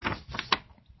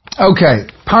Okay,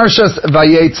 Parshas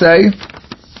Vayetze.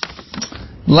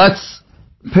 Let's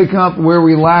pick up where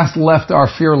we last left our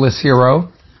fearless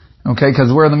hero. Okay,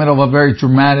 because we're in the middle of a very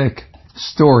dramatic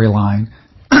storyline.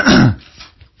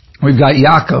 We've got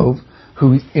Yaakov,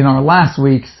 who in our last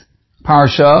week's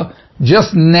Parsha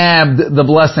just nabbed the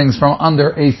blessings from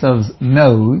under Esav's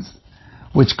nose,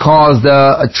 which caused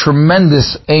a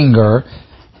tremendous anger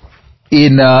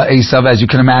in Esav, as you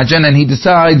can imagine, and he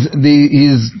decides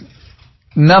he's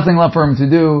nothing left for him to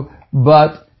do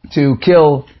but to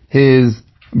kill his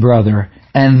brother.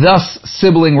 And thus,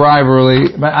 sibling rivalry,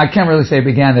 but I can't really say it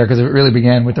began there because it really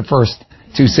began with the first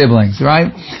two siblings,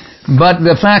 right? But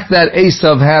the fact that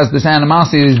Esav has this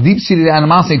animosity, this deep-seated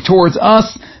animosity towards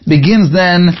us, begins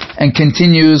then and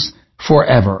continues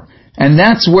forever. And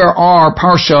that's where our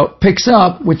Parsha picks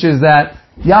up, which is that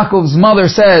Yaakov's mother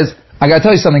says, I gotta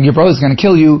tell you something, your brother's gonna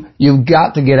kill you, you've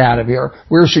got to get out of here.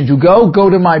 Where should you go?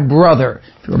 Go to my brother.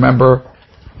 If you remember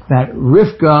that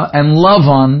Rivka and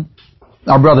Lavan,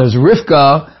 our brothers,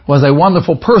 Rivka was a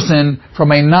wonderful person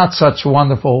from a not such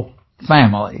wonderful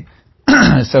family.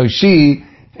 So she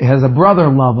has a brother,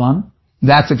 Lavan.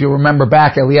 That's, if you remember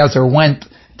back, Eliezer went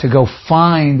to go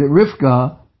find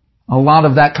Rivka. A lot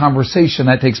of that conversation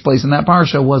that takes place in that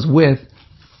parsha was with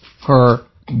her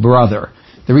brother.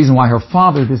 The reason why her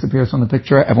father disappears from the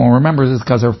picture, everyone remembers, is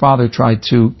because her father tried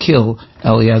to kill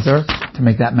Eliezer to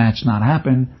make that match not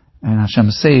happen, and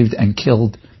Hashem saved and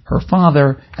killed her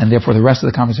father, and therefore the rest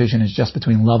of the conversation is just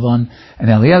between Lavan and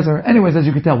Eliezer. Anyways, as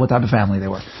you can tell, what type of family they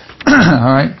were.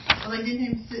 Alright? Well, they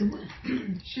didn't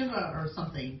name Shiva or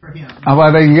something for him. Oh,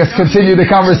 well, they just continue the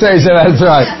conversation, that's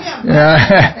right.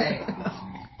 Yeah.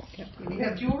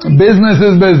 Okay. Business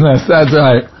is business, that's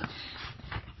right.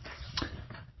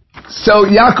 So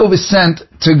Yaakov is sent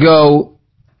to go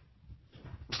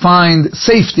find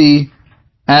safety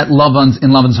at in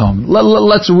Lavan's home.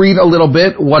 Let's read a little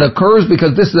bit what occurs,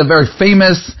 because this is a very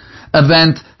famous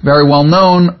event, very well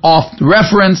known, oft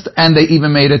referenced, and they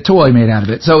even made a toy made out of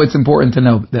it. So it's important to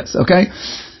know this, okay?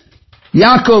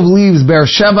 Yaakov leaves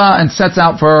Beersheba and sets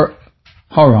out for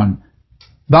Haran.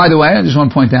 By the way, I just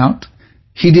want to point out,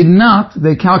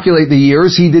 they calculate the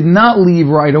years, he did not leave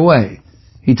right away.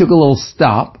 He took a little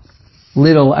stop,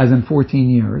 little as in 14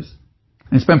 years,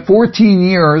 and spent 14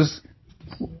 years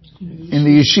in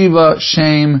the yeshiva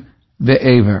Shem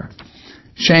ve'Aver.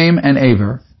 Shem and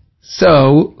Aver.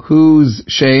 So, who's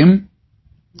Shem?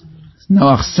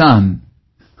 Noach's son.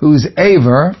 Who's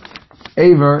Aver?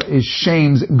 Aver is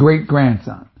Shem's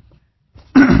great-grandson.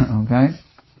 Okay?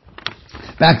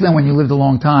 Back then, when you lived a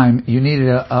long time, you needed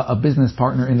a business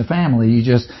partner in the family. You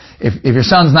just, if your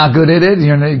son's not good at it,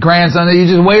 your grandson, you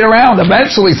just wait around.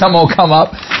 Eventually someone will come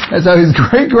up. And so his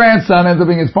great-grandson ends up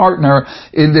being his partner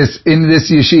in this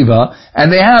yeshiva.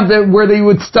 And they have where they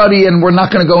would study, and we're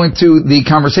not going to go into the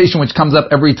conversation which comes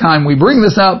up every time we bring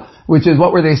this up, which is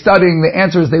what were they studying? The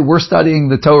answer is they were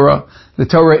studying the Torah. The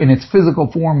Torah in its physical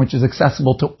form, which is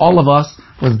accessible to all of us,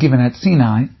 was given at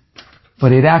Sinai.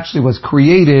 But it actually was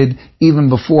created even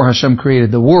before Hashem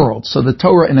created the world. So the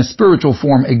Torah in a spiritual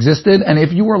form existed, and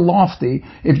if you were lofty,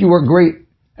 if you were great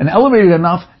and elevated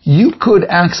enough, you could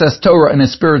access Torah in a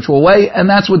spiritual way, and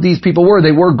that's what these people were.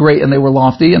 They were great and they were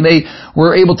lofty, and they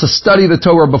were able to study the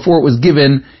Torah before it was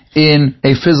given in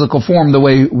a physical form the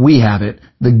way we have it.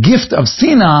 The gift of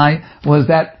Sinai was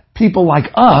that people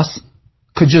like us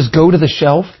could just go to the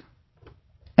shelf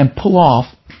and pull off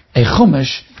a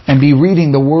chumash and be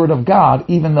reading the Word of God,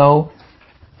 even though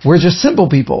we're just simple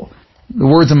people. The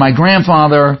words of my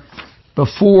grandfather,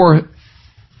 before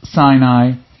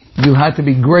Sinai, you had to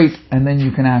be great and then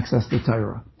you can access the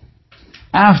Torah.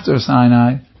 After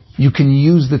Sinai, you can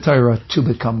use the Torah to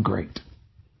become great.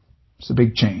 It's a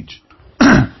big change.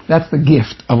 That's the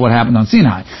gift of what happened on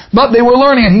Sinai. But they were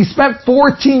learning, and he spent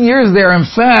 14 years there. In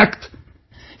fact,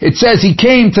 it says he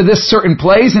came to this certain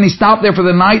place and he stopped there for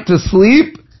the night to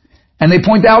sleep. And they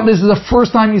point out this is the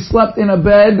first time he slept in a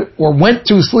bed or went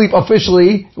to sleep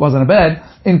officially, it wasn't a bed,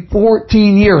 in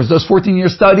 14 years. Those 14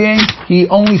 years studying, he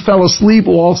only fell asleep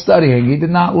while studying. He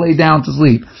did not lay down to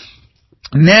sleep.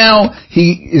 Now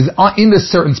he is in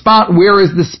this certain spot. Where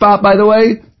is this spot, by the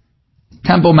way?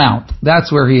 Temple Mount.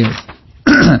 That's where he is.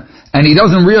 And he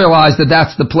doesn't realize that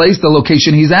that's the place, the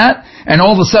location he's at. And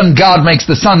all of a sudden God makes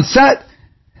the sun set.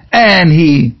 And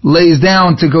he lays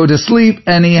down to go to sleep.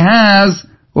 And he has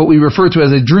what we refer to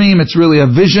as a dream. It's really a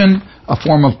vision, a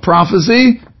form of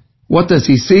prophecy. What does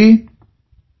he see?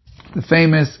 The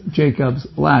famous Jacob's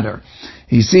ladder.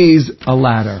 He sees a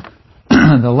ladder.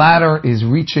 The ladder is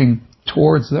reaching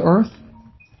towards the earth,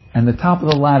 and the top of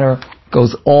the ladder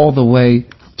goes all the way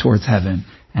towards heaven.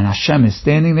 And Hashem is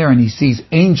standing there and he sees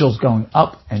angels going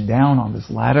up and down on this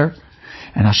ladder.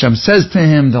 And Hashem says to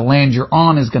him, the land you're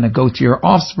on is going to go to your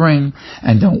offspring,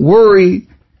 and don't worry.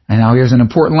 And now here's an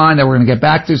important line that we're going to get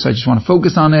back to, so I just want to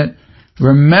focus on it.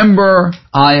 Remember,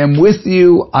 I am with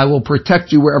you. I will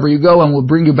protect you wherever you go and will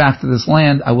bring you back to this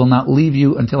land. I will not leave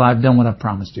you until I've done what I've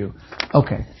promised you.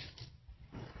 Okay.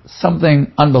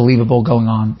 Something unbelievable going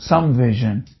on. Some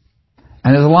vision.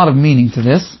 And there's a lot of meaning to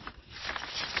this.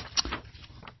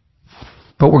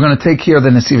 But we're going to take here the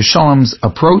Nesiv Shalom's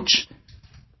approach.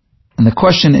 And the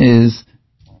question is,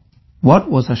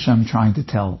 what was Hashem trying to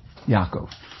tell Yaakov?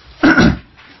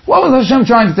 What was Hashem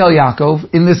trying to tell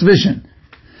Yaakov in this vision?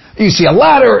 You see a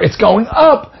ladder, it's going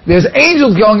up, there's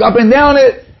angels going up and down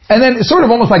it, and then it's sort of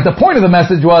almost like the point of the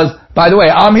message was, by the way,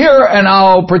 I'm here and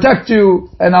I'll protect you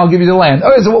and I'll give you the land.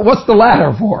 Okay, so what's the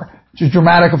ladder for? Just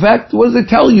dramatic effect? What does it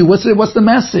tell you? What's the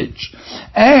message?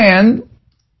 And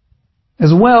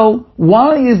as well,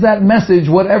 why is that message,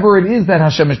 whatever it is that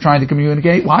Hashem is trying to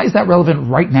communicate, why is that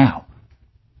relevant right now?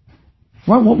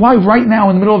 Why right now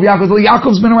in the middle of Yaakov's life?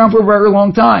 Yaakov's been around for a very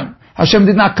long time. Hashem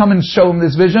did not come and show him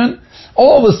this vision.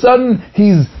 All of a sudden,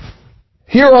 he's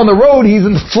here on the road, he's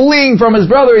fleeing from his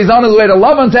brother, he's on his way to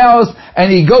Lavan's house,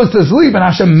 and he goes to sleep, and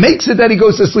Hashem makes it that he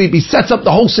goes to sleep. He sets up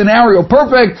the whole scenario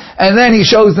perfect, and then he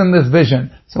shows them this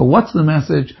vision. So what's the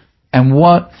message, and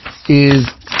what is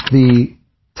the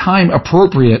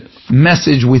time-appropriate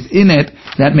message within it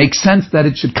that makes sense that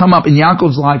it should come up in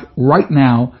Yaakov's life right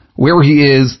now, where he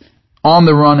is, on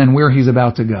the run, and where he's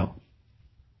about to go?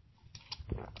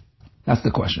 That's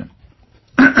the question.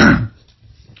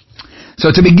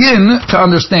 So to begin to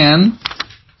understand,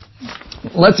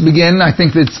 let's begin. I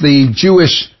think it's the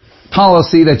Jewish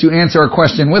policy that you answer a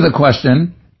question with a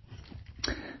question.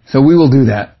 So we will do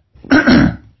that.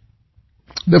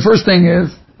 The first thing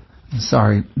is,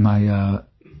 sorry, I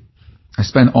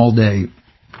spend all day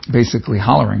basically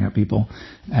hollering at people,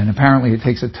 and apparently it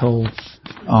takes a toll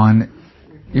on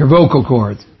your vocal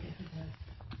cords.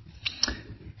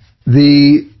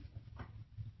 The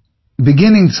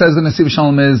beginning, says the Nesiv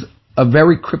Shalom, is a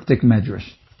very cryptic medrash.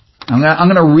 I'm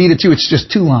going to read it to you. It's just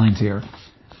 2 lines here.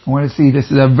 I want to see, this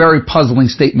is a very puzzling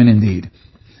statement indeed.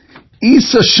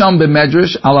 Isa sham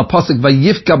b'medrash ala pasuk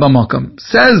vayifka b'makam.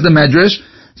 Says the medrash.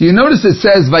 Do you notice it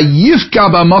says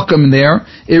vayifka b'makam there?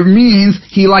 It means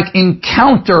he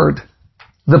encountered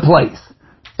the place.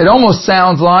 It almost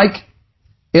sounds like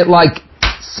it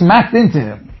smacked into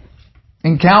him.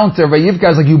 Encounter,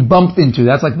 vayifka is like you bumped into.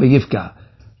 That's like vayifka.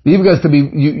 Vayifka is to be,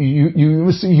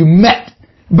 you met.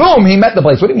 Boom, he met the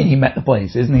place. What do you mean he met the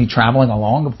place? Isn't he traveling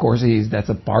along? Of course that's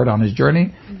a part on his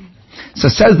journey. So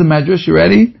says the Medrash, you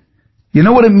ready? You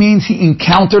know what it means he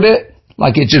encountered it?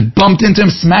 Like it just bumped into him,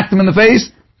 smacked him in the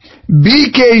face?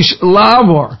 Bikesh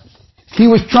lavor. He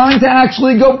was trying to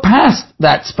actually go past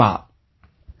that spot.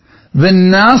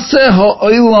 V'nase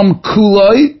ha'olam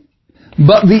kuloi.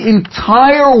 But the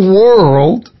entire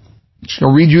world,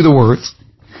 I'll read you the words,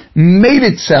 made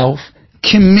itself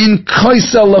kimin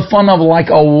koisa lefanav, like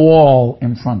a wall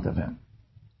in front of him.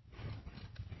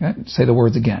 Okay? Say the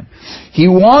words again. He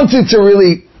wanted to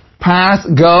really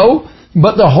go,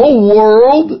 but the whole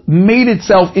world made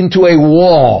itself into a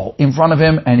wall in front of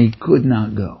him, and he could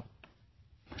not go.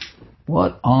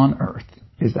 What on earth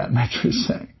is that medrash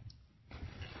saying?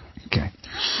 Okay.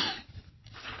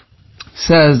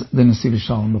 Says the Nesiv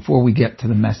Shalom, before we get to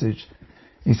the message,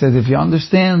 he says, if you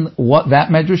understand what that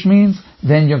medrash means,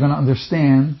 then you're going to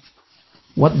understand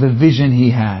what the vision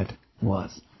he had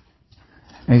was.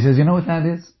 And he says, you know what that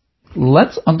is?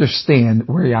 Let's understand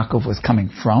where Yaakov was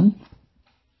coming from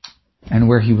and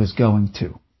where he was going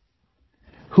to.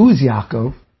 Who's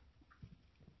Yaakov?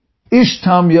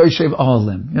 Ishtam Yoshev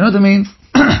Olim. You know what that means?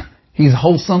 He's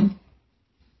wholesome,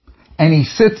 and he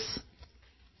sits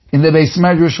in the Beis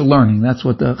Medrash learning. That's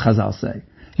what the Chazal say.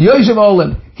 Yoshev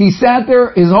Olim. He sat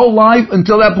there his whole life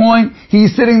until that point.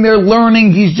 He's sitting there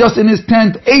learning. He's just in his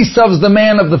tent. Esav's the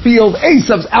man of the field.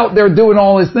 Esav's out there doing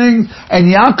all his things. And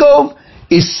Yaakov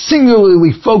is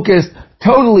singularly focused,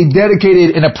 totally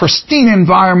dedicated in a pristine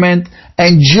environment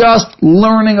and just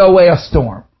learning away a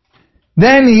storm.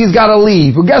 Then he's got to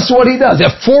leave. Well, guess what he does? He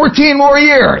has 14 more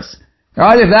years.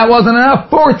 Right? If that wasn't enough,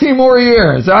 14 more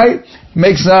years. Right?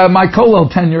 Makes my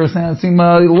Kollel tenure seem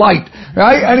light.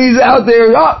 Right? And he's out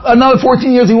there, another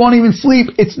 14 years, he won't even sleep.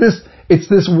 It's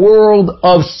this world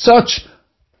of such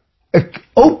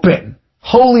open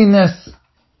holiness,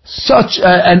 such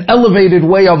an elevated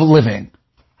way of living.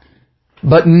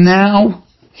 But now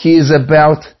he is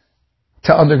about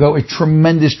to undergo a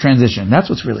tremendous transition. That's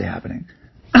what's really happening.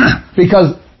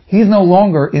 Because he's no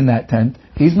longer in that tent.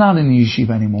 He's not in the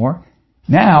yeshiva anymore.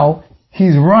 Now,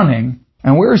 He's running.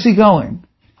 And where is he going?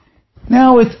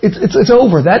 Now it's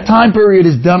over. That time period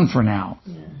is done for now.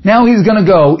 Now he's gonna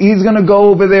go. He's gonna go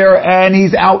over there and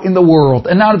he's out in the world.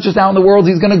 And not just out in the world,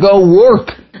 he's gonna go work.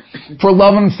 For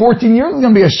 11, 14 years he's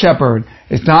gonna be a shepherd.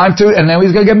 It's time to, and then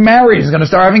he's gonna get married. He's gonna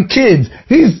start having kids.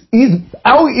 He's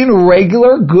out in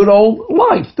regular, good old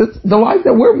life. That's the life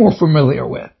that we're more familiar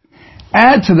with.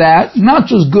 Add to that, not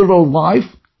just good old life,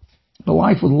 the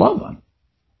life with Lavan.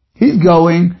 He's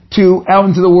going out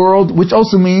into the world, which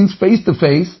also means face to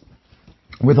face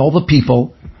with all the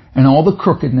people and all the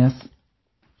crookedness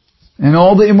and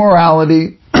all the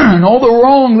immorality and all the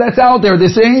wrong that's out there.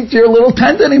 This ain't your little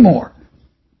tent anymore.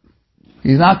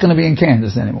 He's not going to be in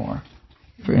Kansas anymore.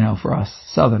 For us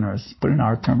Southerners, put in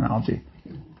our terminology.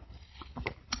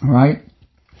 Alright?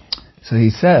 So he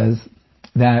says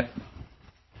that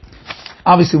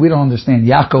obviously we don't understand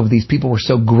Yaakov. These people were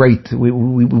so great.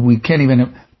 We can't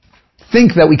even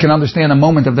think that we can understand a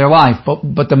moment of their life.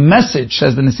 But the message,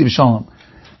 says the Nesiv Shalom,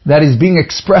 that is being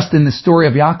expressed in the story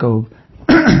of Yaakov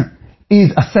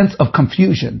is a sense of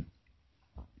confusion,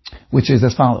 which is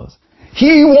as follows.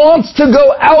 He wants to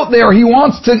go out there. He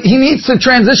needs to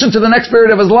transition to the next period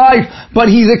of his life, but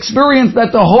he's experienced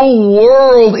that the whole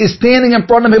world is standing in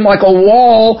front of him like a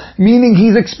wall, meaning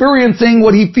he's experiencing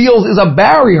what he feels is a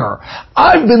barrier.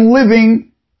 I've been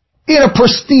living in a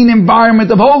pristine environment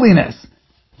of holiness.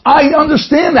 I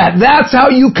understand that. That's how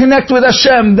you connect with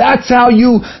Hashem. That's how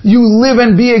you live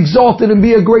and be exalted and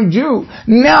be a great Jew.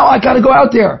 Now I gotta go out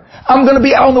there. I'm gonna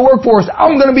be out in the workforce.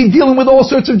 I'm gonna be dealing with all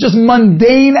sorts of just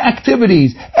mundane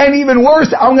activities. And even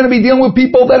worse, I'm gonna be dealing with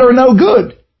people that are no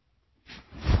good.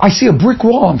 I see a brick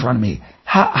wall in front of me.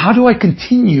 How do I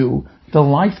continue the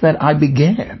life that I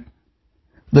began?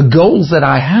 The goals that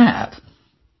I have?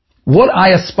 What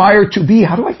I aspire to be?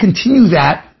 How do I continue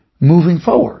that moving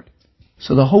forward?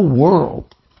 So the whole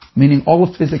world, meaning all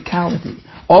of physicality,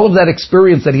 all of that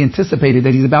experience that he anticipated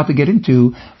that he's about to get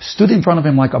into, stood in front of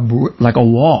him like a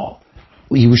wall.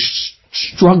 He was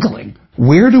struggling.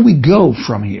 Where do we go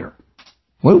from here?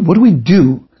 What do we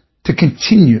do to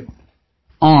continue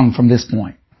on from this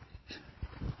point?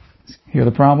 Hear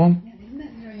the problem? Yeah, isn't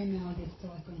that very analogous to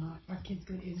like when our kids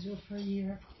go to Israel for a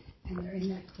year and they're in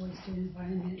that cloistered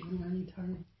environment and learning Torah?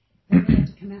 Then they have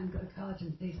to come out and go to college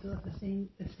and they still have the same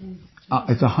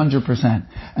it's 100%.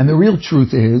 And the real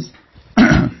truth is,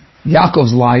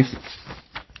 Yaakov's life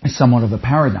is somewhat of a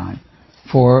paradigm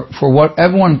for what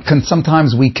everyone can.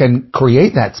 Sometimes we can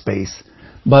create that space,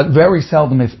 but very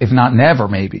seldom, if not never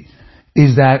maybe,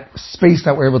 is that space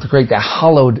that we're able to create, that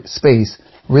hollowed space,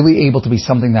 really able to be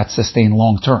something that's sustained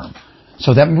long term.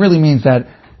 So that really means that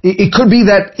it could be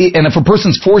that, and if a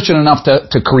person's fortunate enough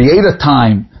to create a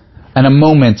time and a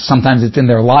moment, sometimes it's in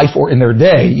their life or in their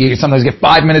day. You sometimes get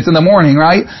 5 minutes in the morning,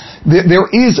 right? There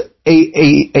is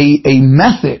a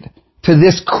method to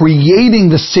this, creating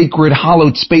the sacred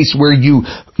hallowed space where you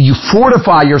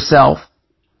fortify yourself,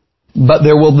 but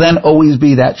there will then always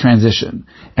be that transition.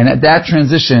 And at that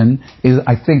transition is,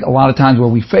 I think, a lot of times where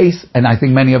we face, and I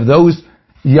think many of those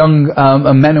young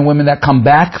men and women that come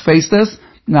back face this.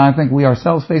 Now, I think we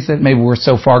ourselves face it. Maybe we're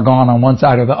so far gone on one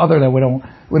side or the other that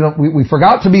we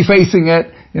forgot to be facing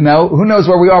it. Who knows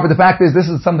where we are? But the fact is, this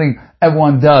is something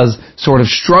everyone does sort of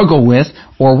struggle with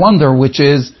or wonder, which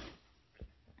is,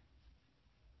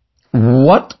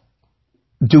 what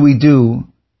do we do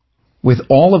with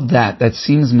all of that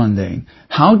seems mundane?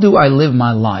 How do I live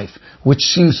my life, which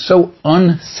seems so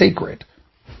unsacred,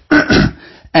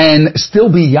 and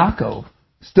still be Yaakov?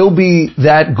 Still be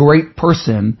that great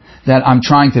person that I'm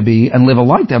trying to be and live a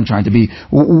life that I'm trying to be.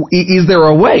 Is there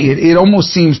a way? It almost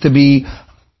seems to be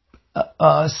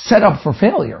set up for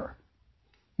failure.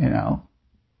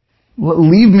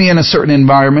 Leave me in a certain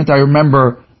environment. I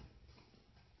remember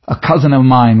a cousin of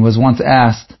mine was once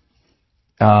asked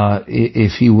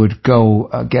if he would go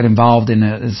get involved in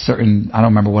a certain, I don't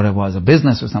remember what it was, a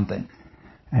business or something.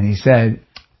 And he said,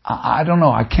 I don't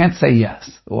know, I can't say yes.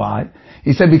 Why?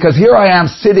 He said, because here I am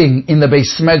sitting in the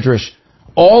Beis Medrash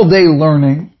all day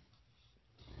learning,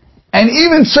 and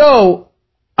even so,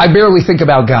 I barely think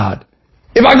about God.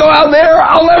 If I go out there,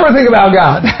 I'll never think about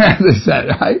God, as I said,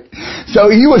 right? So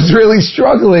he was really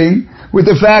struggling with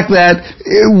the fact that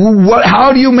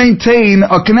how do you maintain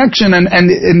a connection,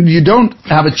 and you don't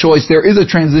have a choice. There is a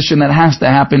transition that has to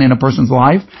happen in a person's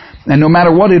life. And no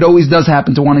matter what, it always does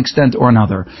happen to one extent or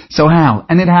another. So how?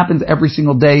 And it happens every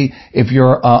single day. If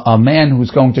you're a man who's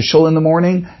going to shul in the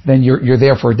morning, then you're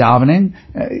there for davening.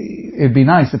 It'd be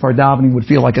nice if our davening would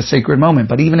feel like a sacred moment.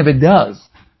 But even if it does,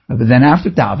 but then after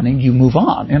davening, you move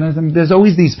on. And there's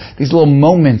always these little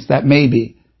moments that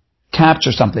maybe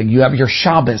capture something. You have your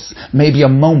Shabbos, maybe a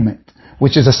moment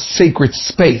which is a sacred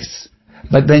space.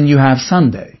 But then you have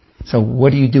Sunday. So what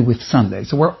do you do with Sunday?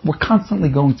 So we're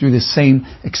constantly going through the same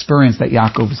experience that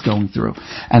Yaakov is going through.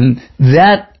 And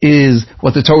that is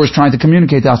what the Torah is trying to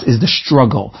communicate to us, is the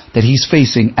struggle that he's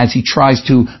facing as he tries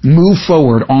to move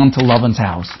forward onto Lavan's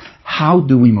house. How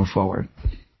do we move forward?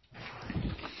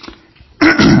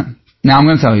 Now I'm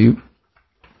going to tell you,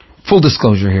 full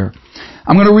disclosure here.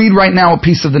 I'm going to read right now a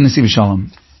piece of the Nesiv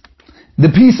Shalom. The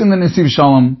piece in the Nesiv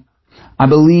Shalom, I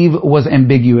believe, was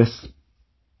ambiguous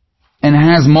and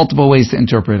has multiple ways to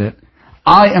interpret it.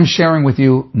 I am sharing with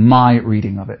you my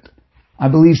reading of it. I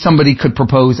believe somebody could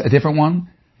propose a different one,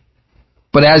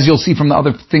 but as you'll see from the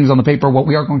other things on the paper, what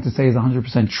we are going to say is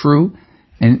 100% true,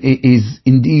 and it is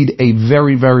indeed a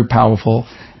very, very powerful,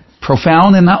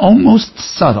 profound, and almost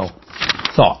subtle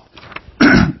thought.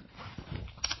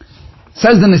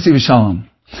 Says the Nesiv Shalom,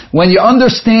 when you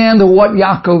understand what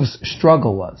Yaakov's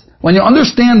struggle was, when you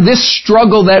understand this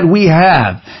struggle that we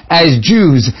have as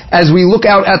Jews, as we look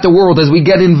out at the world, as we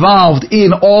get involved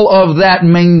in all of that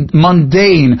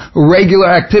mundane, regular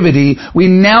activity, we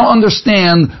now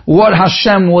understand what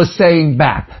Hashem was saying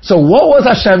back. So what was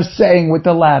Hashem saying with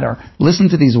the ladder? Listen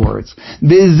to these words.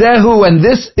 Bizehu, and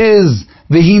this is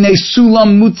V'hinei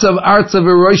sulam mutzav artza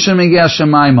v'roisha megeh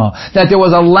shamayma, that there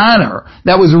was a ladder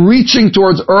that was reaching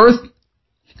towards earth,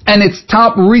 and its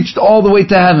top reached all the way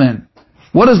to heaven.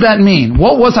 What does that mean?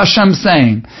 What was Hashem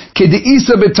saying?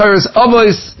 Kedeisa b'Torahs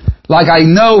avos, like I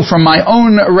know from my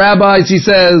own rabbis, he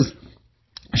says,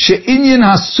 she'inyan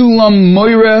hasulam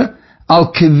moire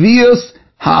al kiviyos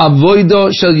ha'avoido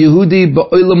shel Yehudi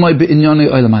ba'olamai b'inyonei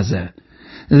olam hazeh.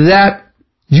 That,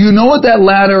 do you know what that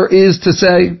ladder is to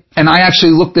say? And I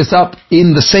actually looked this up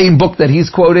in the same book that he's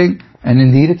quoting, and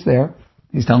indeed it's there.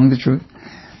 He's telling the truth.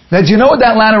 That, do you know what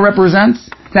that ladder represents?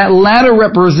 That ladder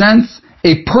represents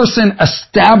a person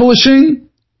establishing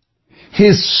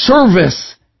his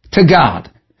service to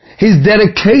God, his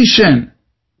dedication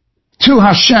to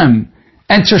Hashem,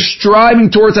 and to striving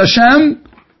towards Hashem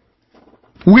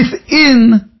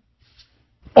within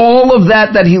all of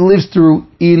that he lives through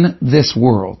in this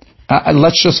world.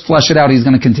 Let's just flesh it out. He's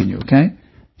going to continue, okay?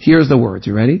 Here's the words.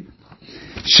 You ready?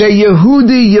 She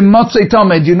Yehudi Yemotzei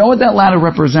Tamed. Do you know what that ladder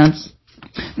represents?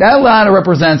 That ladder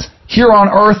represents, here on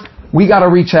earth, we gotta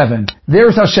reach heaven.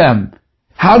 There's Hashem.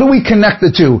 How do we connect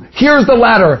the two? Here's the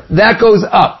ladder, that goes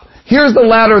up. Here's the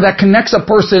ladder that connects a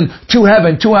person to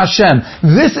heaven, to Hashem.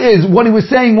 This is, what he was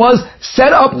saying was,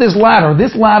 set up this ladder.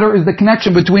 This ladder is the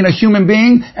connection between a human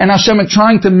being and Hashem, and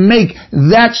trying to make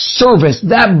that service,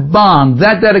 that bond,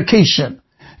 that dedication,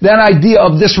 that idea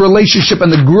of this relationship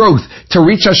and the growth to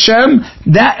reach Hashem,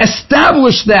 that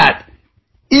establish that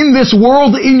in this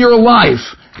world, in your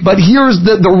life. But here's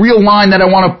the real line that I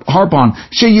want to harp on.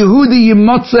 She Yehudi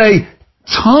Yimotzei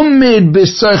Tamid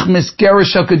B'Seich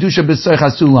Miskerish HaKedusha B'Seich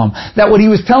HaSulam. That what he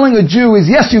was telling a Jew is,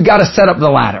 yes, you've got to set up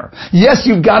the ladder. Yes,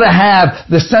 you've got to have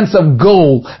the sense of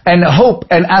goal and hope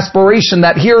and aspiration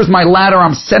that here's my ladder,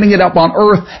 I'm setting it up on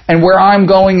earth, and where I'm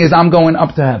going is I'm going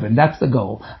up to heaven. That's the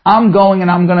goal. I'm going and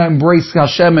I'm going to embrace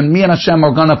Hashem, and me and Hashem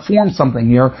are going to form something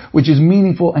here which is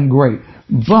meaningful and great.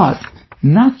 But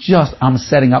not just I'm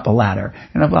setting up a ladder.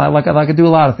 And like I do a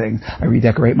lot of things. I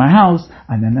redecorate my house,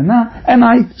 and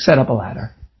I set up a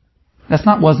ladder.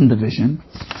 Wasn't the vision.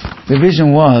 The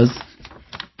vision was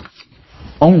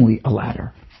only a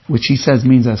ladder, which he says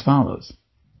means as follows.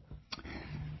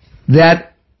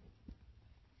 That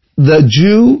the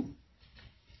Jew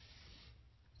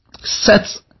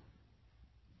sets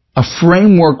a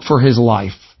framework for his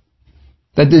life.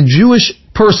 That the Jewish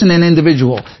person and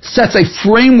individual sets a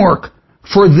framework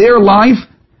for their life,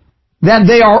 that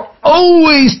they are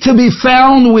always to be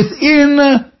found within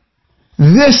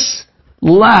this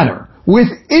ladder,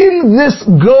 within this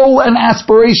goal and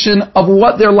aspiration of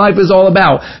what their life is all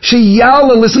about.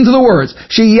 Sheyala, listen to the words.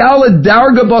 Sheyala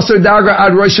darga basar darga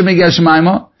ad roisha megeh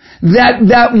shamayma.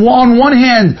 That on one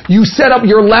hand, you set up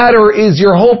your ladder is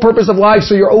your whole purpose of life,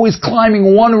 so you're always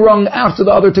climbing one rung after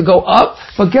the other to go up.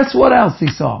 But guess what else he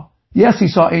saw? Yes, he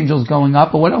saw angels going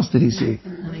up, but what else did he see?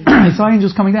 He saw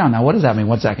angels coming down. Now, what does that mean?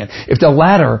 1 second. If the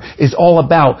ladder is all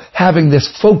about having this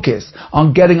focus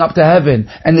on getting up to heaven,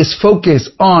 and this focus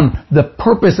on the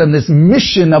purpose and this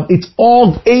mission of, it's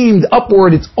all aimed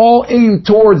upward, it's all aimed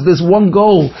towards this one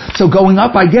goal. So going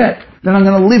up I get. Then I'm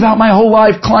going to live out my whole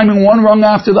life climbing one rung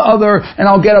after the other, and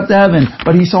I'll get up to heaven.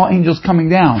 But he saw angels coming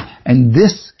down. And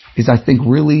this is, I think,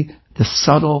 really the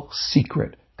subtle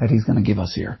secret that he's going to give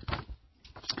us here.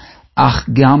 Ach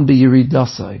gam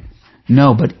b'yiridasai.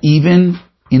 No, but even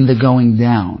in the going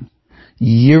down,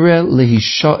 yire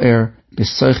lehishoer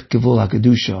b'soich gevul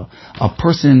ha'kedusha. A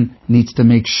person needs to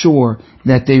make sure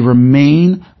that they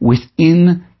remain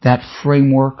within that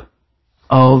framework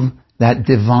of that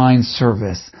divine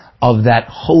service, of that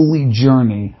holy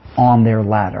journey on their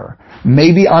ladder.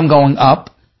 Maybe I'm going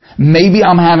up, maybe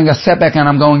I'm having a setback and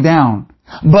I'm going down,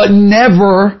 but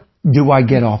never do I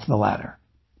get off the ladder.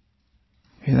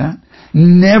 Hear that?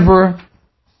 Never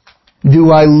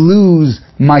do I lose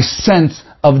my sense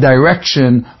of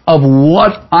direction of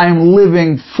what I'm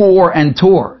living for and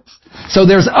towards. So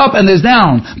there's up and there's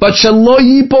down. But shelo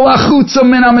yipol achutza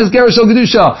min hamesgera shel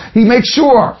kedusha. He makes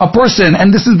sure, a person,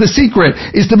 and this is the secret,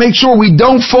 is to make sure we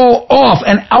don't fall off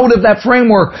and out of that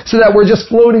framework so that we're just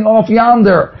floating off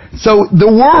yonder. So the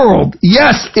world,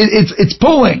 yes, it's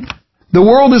pulling. The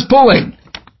world is pulling.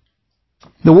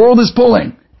 The world is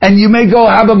pulling. And you may go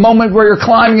have a moment where you're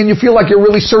climbing and you feel like you're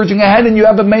really surging ahead, and you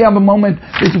may have a moment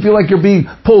that you feel like you're being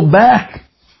pulled back.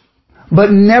 But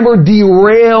never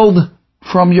derailed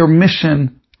from your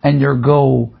mission and your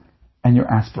goal and your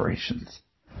aspirations.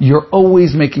 You're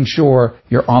always making sure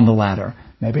you're on the ladder.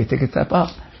 Maybe I take a step up,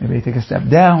 maybe I take a step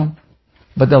down,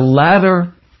 but the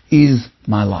ladder is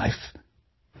my life.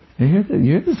 You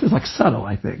hear this is like subtle,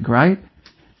 I think, right?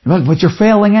 But you're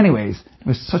failing anyways.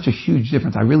 There's such a huge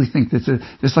difference. I really think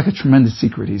there's like a tremendous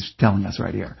secret he's telling us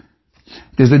right here.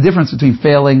 There's a difference between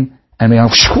failing and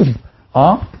being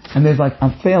and there's like,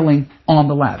 I'm failing on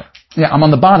the ladder. Yeah, I'm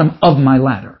on the bottom of my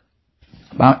ladder.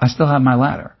 But I still have my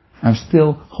ladder. I'm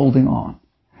still holding on.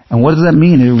 And what does that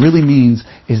mean? It really means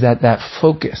is that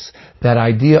focus, that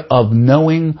idea of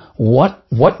knowing what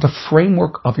the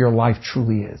framework of your life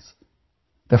truly is.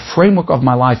 The framework of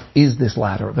my life is this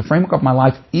ladder. The framework of my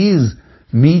life is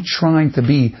me trying to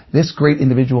be this great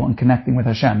individual and connecting with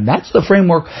Hashem. That's the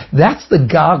framework. That's the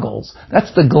goggles.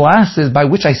 That's the glasses by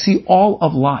which I see all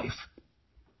of life.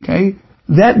 Okay?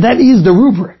 That is the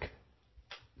rubric.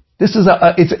 This is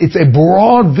it's a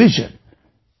broad vision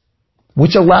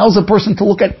which allows a person to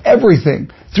look at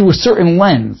everything through a certain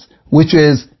lens, which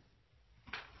is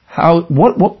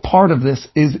what part of this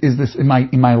is this in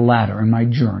my ladder, in my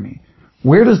journey?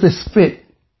 Where does this fit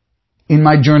in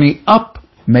my journey up,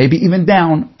 maybe even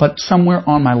down, but somewhere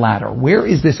on my ladder? Where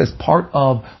is this as part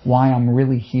of why I'm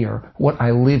really here, what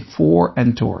I live for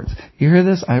and towards? You hear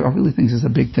this? I really think this is a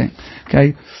big thing.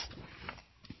 Okay?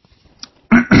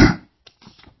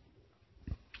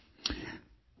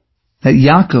 That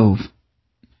Yaakov,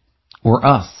 or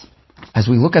us, as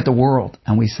we look at the world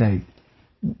and we say,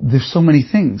 there's so many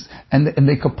things, and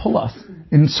they could pull us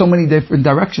in so many different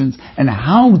directions, and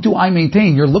how do I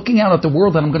maintain? You're looking out at the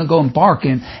world that I'm going to go embark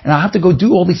in, and I have to go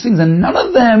do all these things, and none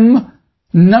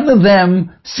of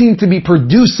them seem to be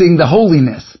producing the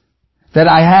holiness that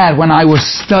I had when I was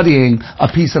studying a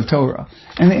piece of Torah.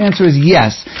 And the answer is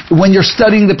yes. When you're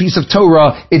studying the piece of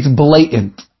Torah, it's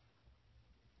blatant.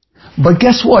 But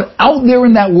guess what? Out there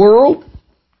in that world,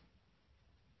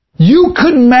 you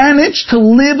could manage to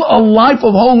live a life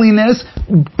of holiness,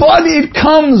 but it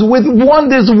comes with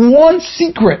there's one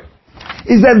secret,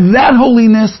 is that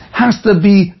holiness has to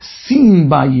be seen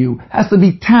by you, has to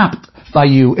be tapped by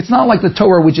you. It's not like the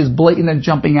Torah, which is blatant and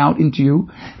jumping out into you.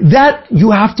 That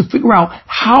you have to figure out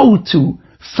how to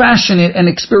fashion it and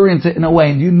experience it in a way.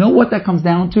 And you know what that comes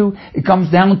down to? It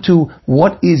comes down to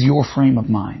what is your frame of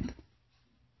mind.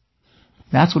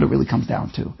 That's what it really comes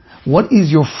down to. What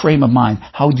is your frame of mind?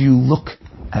 How do you look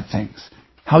at things?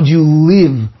 How do you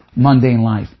live mundane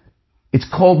life? It's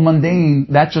called mundane.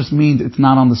 That just means it's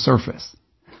not on the surface.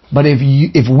 But if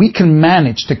we can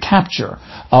manage to capture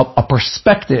a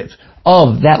perspective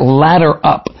of that ladder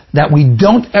up that we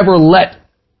don't ever let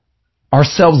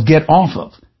ourselves get off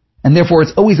of, and therefore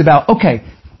it's always about, okay,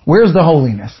 where's the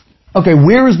holiness? Okay,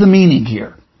 where is the meaning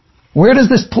here? Where does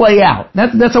this play out?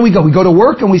 That's how we go. We go to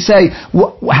work and we say,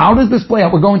 how does this play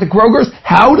out? We're going to Kroger's.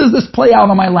 How does this play out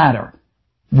on my ladder?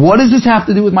 What does this have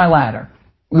to do with my ladder?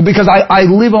 Because I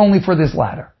live only for this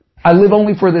ladder. I live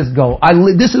only for this goal.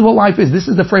 This is what life is. This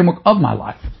is the framework of my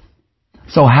life.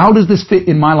 So how does this fit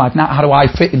in my life? Not how do I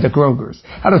fit into Kroger's?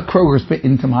 How does Kroger's fit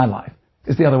into my life?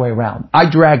 It's the other way around.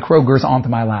 I drag Kroger's onto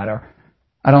my ladder.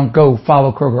 I don't go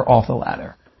follow Kroger off the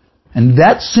ladder. And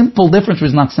that simple difference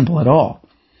is not simple at all.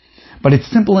 But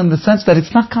it's simple in the sense that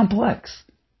it's not complex.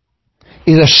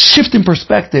 It's a shift in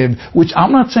perspective, which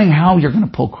I'm not saying how you're going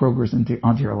to pull Kroger's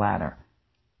onto your ladder.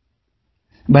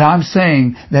 But I'm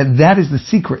saying that is the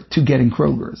secret to getting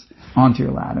Kroger's onto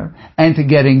your ladder, and to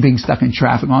being stuck in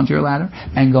traffic onto your ladder,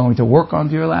 and going to work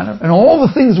onto your ladder, and all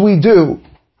the things we do.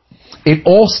 It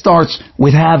all starts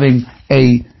with having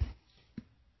a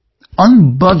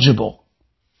unbudgeable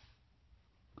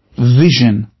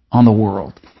vision on the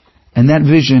world. And that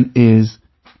vision is,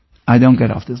 I don't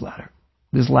get off this ladder.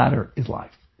 This ladder is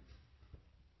life.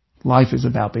 Life is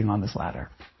about being on this ladder.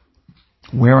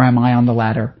 Where am I on the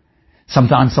ladder?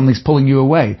 Sometimes something's pulling you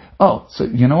away. Oh, so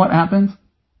you know what happens?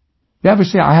 You ever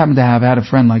see, I happen to have had a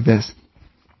friend like this.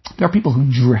 There are people who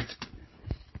drift.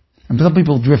 And some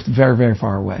people drift very, very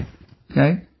far away.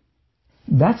 Okay?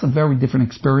 That's a very different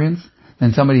experience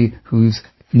than somebody who's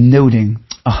noting,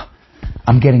 oh,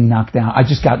 I'm getting knocked down. I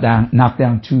just got knocked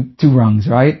down two rungs,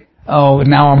 right? Oh,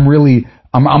 now I'm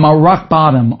a rock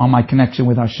bottom on my connection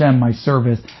with Hashem, my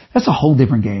service. That's a whole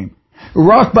different game.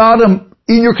 Rock bottom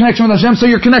in your connection with Hashem, so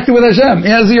you're connected with Hashem.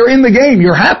 As you're in the game,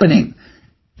 you're happening.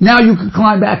 Now you can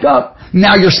climb back up.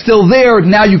 Now you're still there.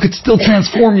 Now you could still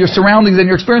transform your surroundings and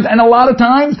your experience. And a lot of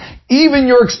times, even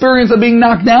your experience of being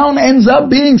knocked down ends up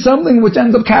being something which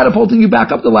ends up catapulting you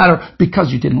back up the ladder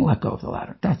because you didn't let go of the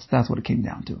ladder. That's what it came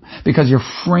down to. Because your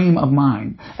frame of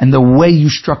mind and the way you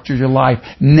structured your life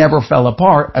never fell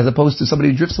apart, as opposed to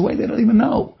somebody who drifts away. They don't even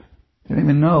know. They don't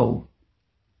even know.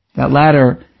 That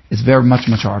ladder is very much,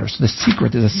 much harder. So the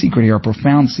secret is a secret here, a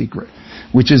profound secret,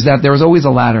 which is that there is always a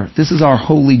ladder. This is our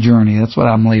holy journey. That's what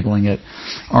I'm labeling it.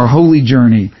 Our holy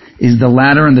journey is the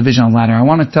ladder and the vision of the ladder. I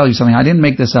want to tell you something. I didn't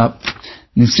make this up.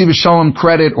 Nesiva Shalom,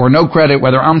 credit or no credit,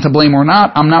 whether I'm to blame or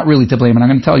not, I'm not really to blame. And I'm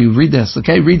going to tell you, read this,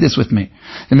 okay? Read this with me.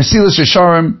 The Mesilas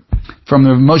Yesharim from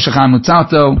the Moshe Chaim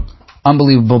Luzzatto,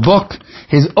 unbelievable book.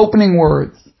 His opening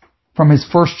words from his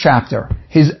first chapter.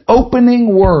 His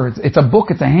opening words. It's a book,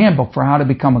 it's a handbook for how to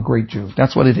become a great Jew.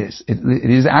 That's what it is. It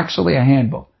is actually a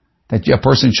handbook that a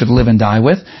person should live and die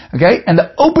with. Okay? And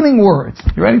the opening words.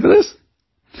 You ready for this?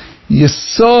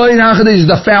 Yesod HaChadesh,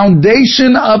 the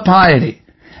foundation of piety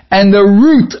and the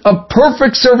root of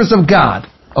perfect service of God.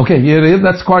 Okay,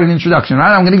 that's quite an introduction,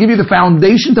 right? I'm going to give you the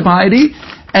foundation to piety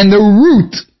and the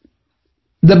root,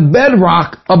 the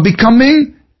bedrock of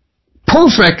becoming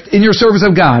perfect in your service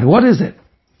of God. What is it?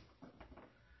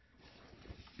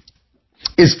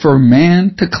 Is for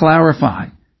man to clarify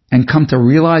and come to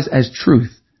realize as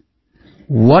truth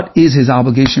what is his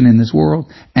obligation in this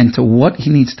world and to what he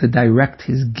needs to direct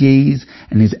his gaze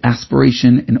and his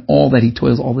aspiration in all that he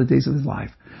toils all the days of his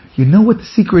life. You know what the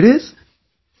secret is?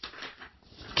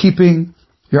 Keeping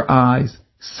your eyes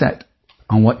set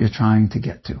on what you're trying to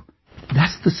get to.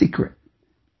 That's the secret.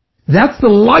 That's the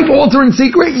life-altering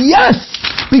secret? Yes!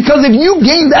 Because if you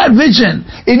gain that vision,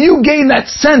 if you gain that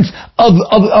sense of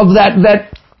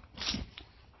that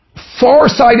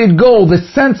far-sighted goal, the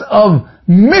sense of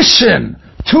mission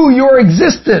to your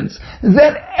existence,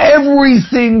 then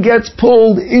everything gets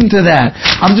pulled into that.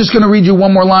 I'm just going to read you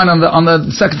one more line on the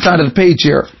second side of the page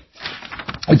here.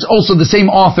 It's also the same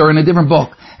author in a different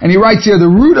book. And he writes here, the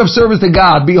root of service to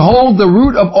God, behold, the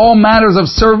root of all matters of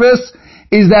service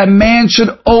is that man should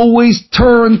always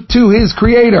turn to his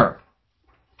Creator.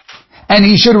 And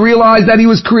he should realize that he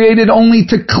was created only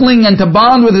to cling and to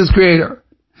bond with his Creator.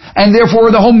 And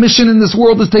therefore the whole mission in this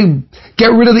world is to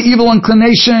get rid of the evil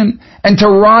inclination and to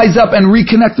rise up and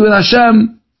reconnect with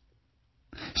Hashem.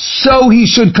 So he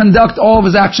should conduct all of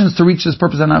his actions to reach this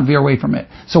purpose and not veer away from it.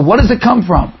 So what does it come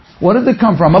from? What does it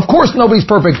come from? Of course nobody's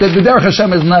perfect. The Derech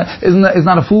Hashem is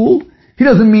not a fool. He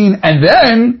doesn't mean, and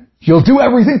then you'll do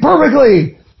everything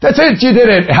perfectly. That's it, you did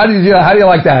it. How do you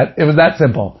like that? It was that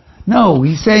simple. No,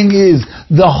 he's saying is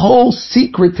the whole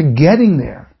secret to getting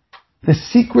there, the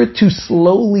secret to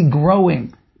slowly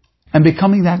growing and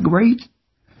becoming that great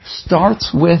starts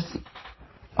with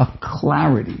a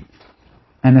clarity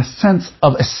and a sense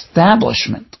of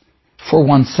establishment for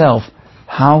oneself.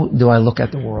 How do I look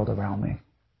at the world around me?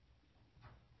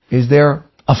 Is there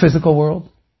a physical world?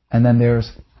 And then there's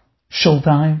shul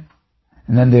time?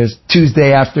 And then there's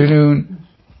Tuesday afternoon,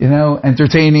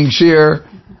 entertaining shir?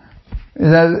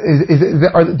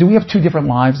 Do we have two different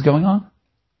lives going on?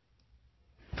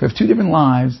 If we have two different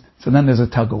lives, so then there's a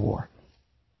tug of war.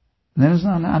 And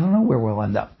then I don't know where we'll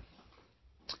end up.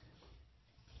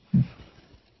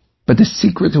 But the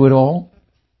secret to it all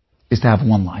is to have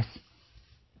one life.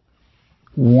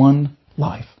 One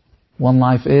life. One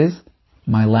life is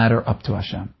my ladder up to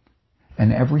Hashem.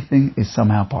 And everything is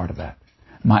somehow part of that.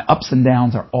 My ups and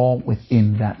downs are all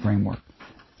within that framework.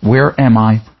 Where am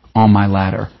I on my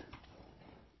ladder?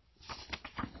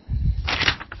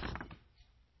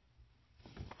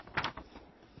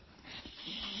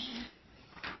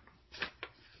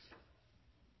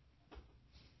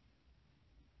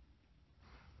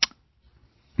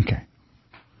 Okay.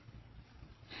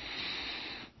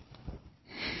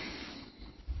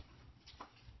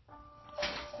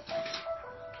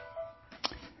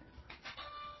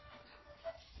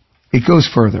 It goes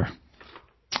further,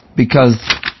 because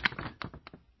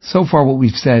so far what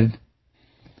we've said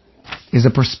is a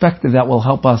perspective that will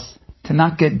help us to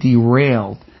not get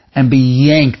derailed and be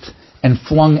yanked and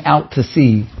flung out to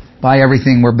sea by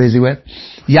everything we're busy with.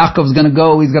 Yaakov's going to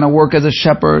go, he's going to work as a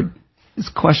shepherd. It's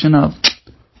a question of,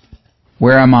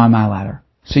 where am I on my ladder?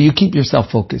 So you keep yourself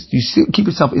focused, you keep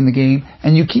yourself in the game,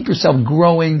 and you keep yourself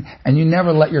growing, and you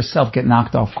never let yourself get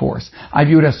knocked off course. I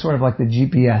view it as sort of like the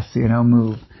GPS,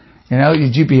 move. Your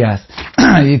GPS.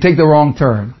 You take the wrong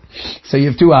turn. So you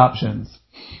have two options.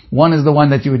 One is the one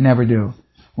that you would never do.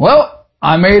 Well,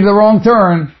 I made the wrong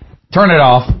turn. Turn it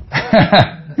off.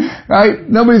 Right?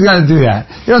 Nobody's going to do that.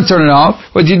 You don't turn it off.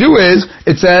 What you do is,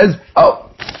 it says,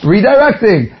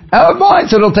 redirecting. Fine.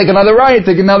 So it'll take another right,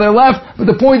 take another left. But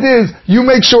the point is, you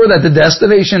make sure that the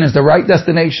destination is the right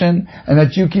destination and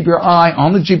that you keep your eye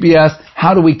on the GPS.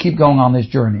 How do we keep going on this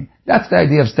journey? That's the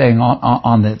idea of staying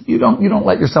on this. You don't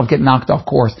let yourself get knocked off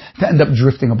course to end up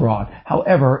drifting abroad.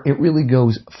 However, it really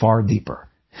goes far deeper.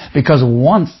 Because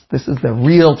this is the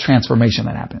real transformation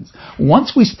that happens.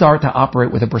 Once we start to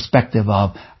operate with a perspective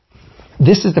of,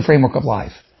 this is the framework of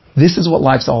life. This is what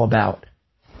life's all about.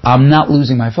 I'm not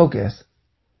losing my focus.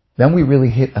 Then we really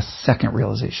hit a second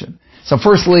realization. So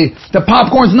firstly, the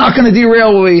popcorn's not going to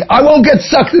derail me. I won't get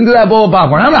sucked into that bowl of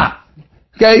popcorn. I'm not.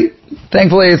 Okay?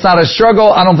 Thankfully, it's not a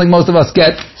struggle. I don't think most of us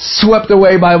get swept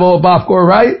away by a bowl of popcorn,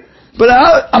 right? But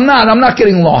I'm not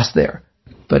getting lost there.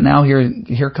 But now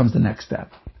here comes the next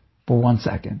step. For 1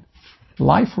 second.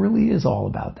 Life really is all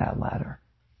about that ladder.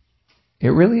 It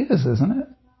really is, isn't it?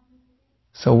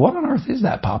 So what on earth is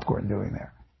that popcorn doing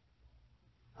there?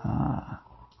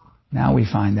 Now we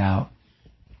find out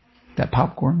that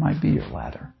popcorn might be your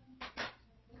ladder.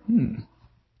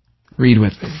 Read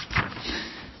with me.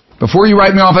 Before you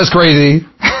write me off as crazy,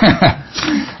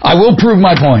 I will prove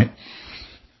my point.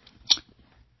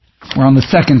 We're on the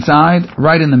second side,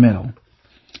 right in the middle.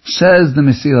 Says the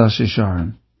Mesilas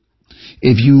Yesharim,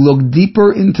 if you look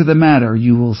deeper into the matter,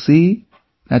 you will see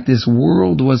that this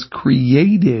world was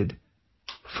created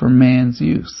for man's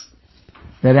use.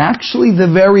 That actually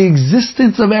the very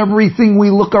existence of everything we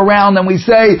look around and we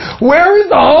say, where is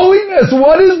the holiness?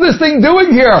 What is this thing doing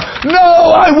here?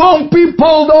 No, I won't be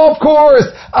pulled off course.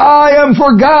 I am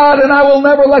for God and I will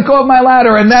never let go of my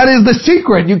ladder. And that is the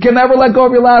secret. You can never let go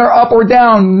of your ladder up or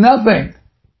down. Nothing.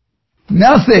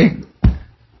 Nothing.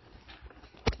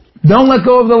 Don't let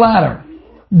go of the ladder.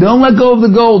 Don't let go of the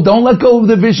goal. Don't let go of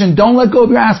the vision. Don't let go of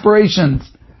your aspirations.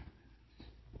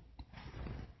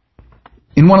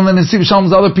 In one of the Nesiv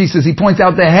Shalom's other pieces, he points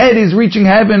out the head is reaching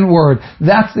heavenward.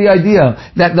 That's the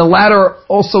idea. That the ladder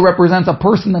also represents a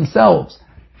person themselves.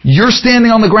 You're standing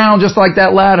on the ground just like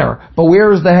that ladder. But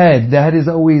where is the head? The head is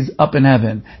always up in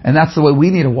heaven. And that's the way we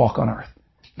need to walk on earth.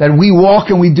 That we walk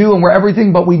and we do and we're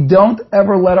everything, but we don't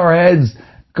ever let our heads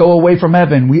go away from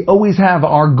heaven. We always have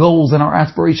our goals and our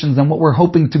aspirations, and what we're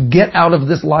hoping to get out of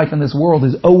this life and this world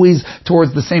is always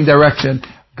towards the same direction.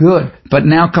 Good. But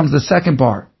now comes the second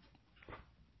part.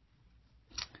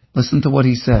 Listen to what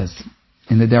he says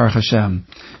in the Derech Hashem.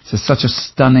 It's such a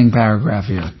stunning paragraph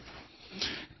here.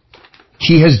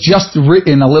 He has just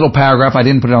written a little paragraph. I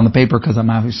didn't put it on the paper because I'm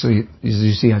obviously, as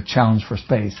you see, a challenge for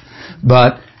space.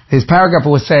 But his paragraph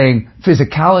was saying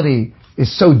physicality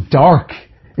is so dark.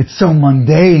 It's so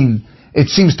mundane. It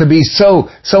seems to be so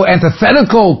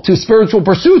antithetical to spiritual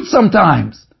pursuits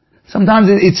sometimes. Sometimes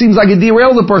it seems like it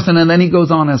derails a person, and then he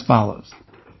goes on as follows.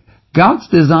 God's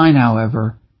design,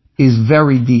 however, is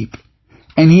very deep.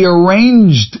 And he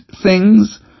arranged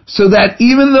things so that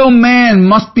even though man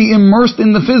must be immersed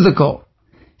in the physical,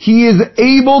 he is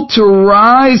able to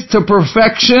rise to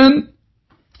perfection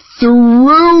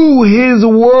through his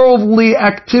worldly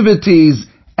activities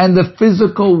and the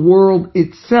physical world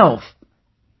itself.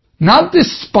 Not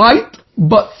despite,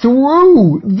 but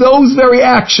through those very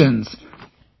actions.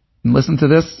 And listen to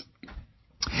this.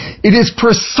 It is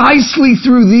precisely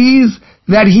through these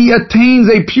that he attains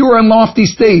a pure and lofty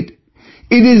state.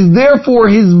 It is therefore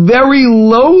his very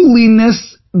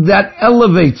lowliness that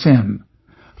elevates him.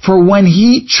 For when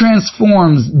he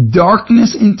transforms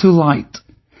darkness into light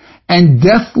and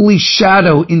deathly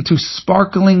shadow into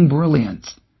sparkling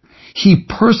brilliance, he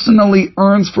personally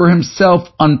earns for himself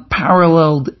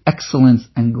unparalleled excellence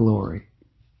and glory.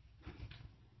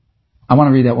 I want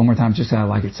to read that one more time just because I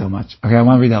like it so much. Okay, I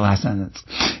want to read that last sentence.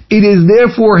 It is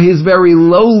therefore his very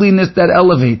lowliness that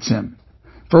elevates him.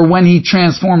 For when he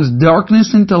transforms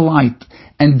darkness into light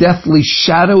and deathly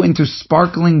shadow into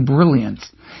sparkling brilliance,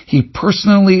 he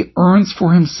personally earns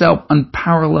for himself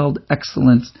unparalleled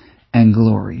excellence and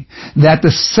glory. That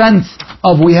the sense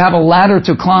of we have a ladder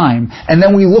to climb, and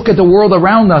then we look at the world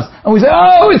around us, and we say,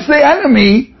 oh, it's the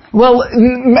enemy. Well,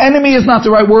 enemy is not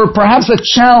the right word. Perhaps a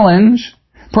challenge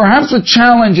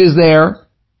is there,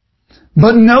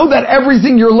 But know that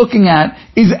everything you're looking at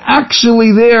is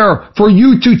actually there for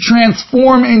you to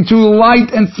transform into light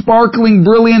and sparkling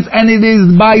brilliance, and it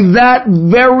is by that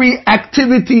very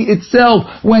activity itself,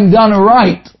 when done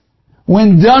right,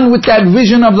 when done with that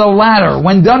vision of the ladder,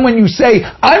 when you say,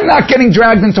 I'm not getting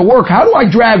dragged into work. How do I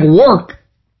drag work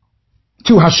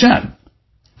to Hashem?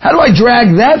 How do I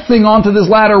drag that thing onto this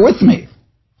ladder with me?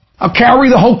 I'll carry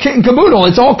the whole kit and caboodle.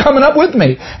 It's all coming up with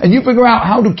me. And you figure out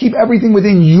how to keep everything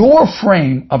within your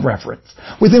frame of reference,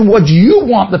 within what you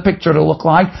want the picture to look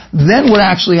like. Then what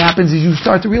actually happens is you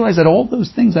start to realize that all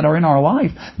those things that are in our life,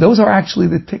 those are actually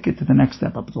the ticket to the next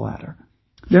step up the ladder.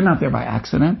 They're not there by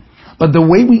accident. But the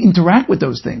way we interact with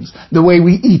those things, the way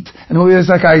we eat, and the way it's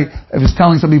like I was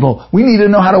telling some people, we need to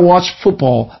know how to watch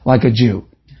football like a Jew.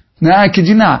 Now, I kid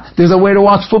you not. There's a way to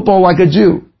watch football like a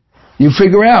Jew. You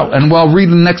figure out, and we'll read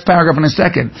the next paragraph in a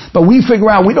second. But we figure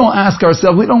out, we don't ask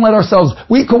ourselves, we don't let ourselves,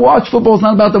 we can watch football, it's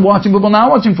not about the watching football, not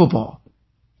watching football.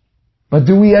 But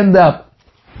do we end up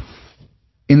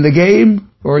in the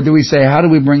game, or do we say, how do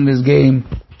we bring this game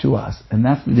to us? And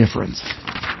that's the difference.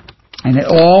 And it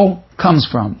all comes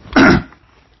from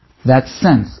that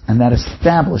sense and that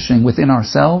establishing within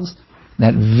ourselves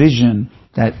that vision,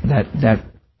 that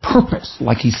purpose,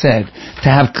 like he said, to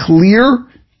have clear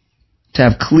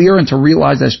and to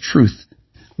realize as truth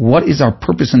what is our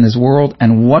purpose in this world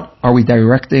and what are we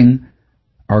directing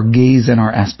our gaze and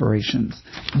our aspirations.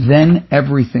 Then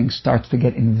everything starts to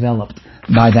get enveloped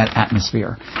by that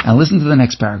atmosphere. And listen to the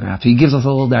next paragraph. He gives us a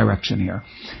little direction here.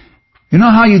 You know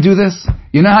how you do this?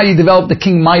 You know how you develop the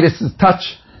King Midas' touch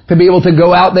to be able to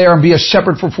go out there and be a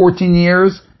shepherd for 14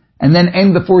 years and then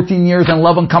end the 14 years and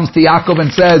Lavan comes to Yaakov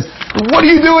and says, what are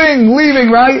you doing?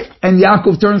 Leaving, right? And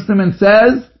Yaakov turns to him and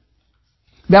says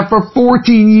that for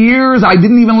 14 years I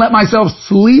didn't even let myself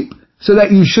sleep so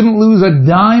that you shouldn't lose a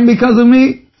dime because of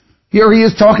me. Here he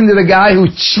is talking to the guy who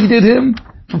cheated him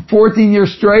for 14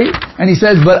 years straight. And he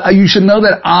says, but you should know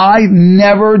that I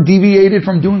never deviated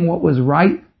from doing what was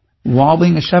right while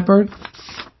being a shepherd.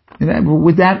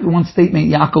 With that one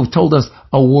statement, Yaakov told us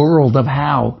a world of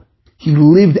how he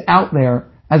lived out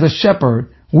there as a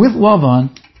shepherd with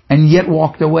Lavan and yet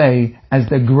walked away as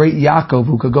the great Yaakov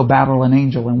who could go battle an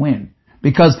angel and win.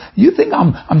 Because you think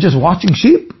I'm just watching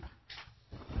sheep?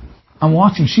 I'm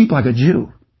watching sheep like a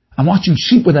Jew. I'm watching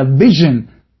sheep with a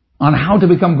vision on how to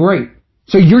become great.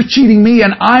 So you're cheating me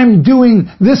and I'm doing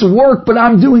this work, but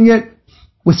I'm doing it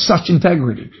with such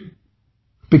integrity.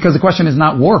 Because the question is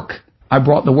not work. I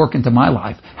brought the work into my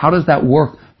life. How does that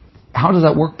work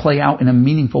play out in a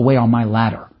meaningful way on my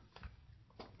ladder?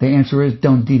 The answer is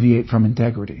don't deviate from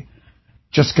integrity.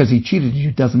 Just because he cheated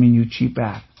you doesn't mean you cheat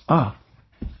back.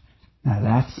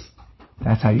 Now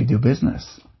that's how you do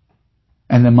business.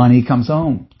 And the money comes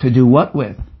home. To do what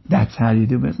with? That's how you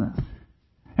do business.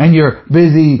 And you're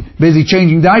busy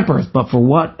changing diapers, but for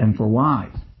what and for why?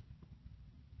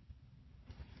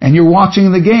 And you're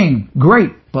watching the game. Great,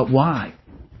 but why?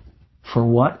 For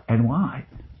what and why?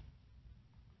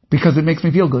 Because it makes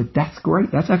me feel good. That's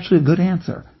great. That's actually a good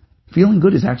answer. Feeling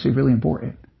good is actually really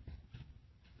important.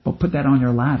 But put that on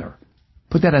your ladder.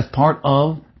 Put that as part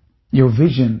of your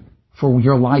vision for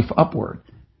your life upward.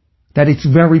 That it's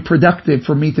very productive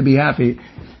for me to be happy.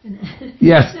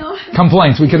 Yes,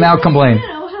 complaints. We can now complain.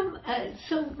 It's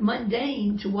so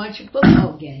mundane to watch a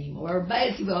football game or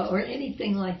basketball or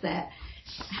anything like that.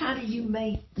 How do you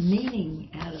make meaning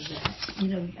out of that?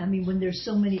 When there's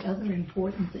so many other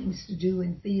important things to do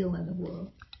and feel in the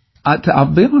world.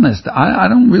 I'll be honest. I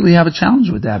don't really have a challenge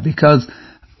with that because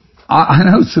I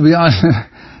know, to be honest,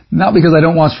 not because I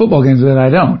don't watch football games, that I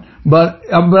don't. But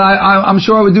I'm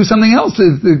sure I would do something else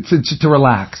to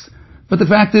relax. But the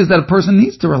fact is that a person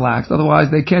needs to relax,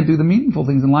 otherwise they can't do the meaningful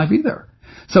things in life either.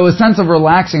 So a sense of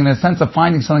relaxing and a sense of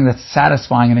finding something that's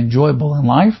satisfying and enjoyable in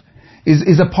life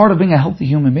is a part of being a healthy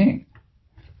human being.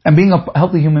 And being a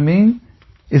healthy human being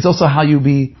is also how you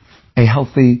be a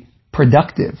healthy,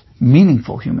 productive,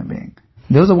 meaningful human being.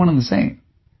 Those are one and the same.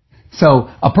 So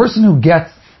a person who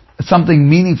gets something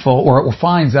meaningful or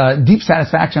finds deep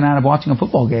satisfaction out of watching a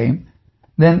football game,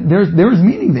 then there is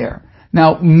meaning there.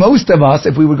 Now, most of us,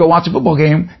 if we would go watch a football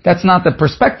game, that's not the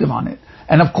perspective on it.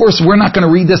 And of course, we're not going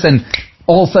to read this and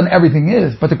all of a sudden everything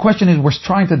is. But the question is, we're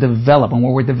trying to develop, and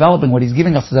what we're developing, what he's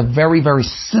giving us is a very, very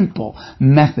simple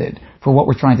method for what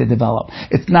we're trying to develop.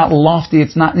 It's not lofty,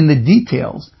 it's not in the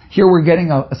details. Here we're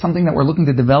getting something that we're looking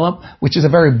to develop, which is a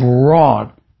very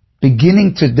broad,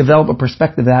 beginning to develop a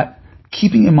perspective that,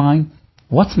 keeping in mind,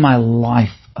 what's my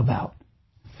life about?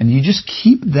 And you just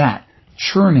keep that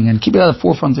churning and keep it at the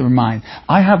forefront of your mind.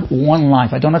 I have one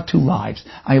life. I don't have two lives.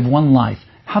 I have one life.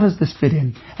 how does this fit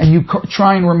in? And you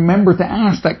try and remember to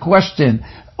ask that question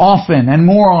often and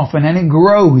more often, and it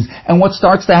grows. And what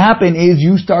starts to happen is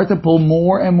you start to pull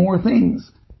more and more things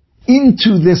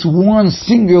into this one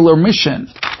singular mission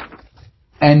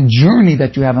and journey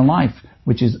that you have in life,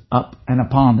 which is up and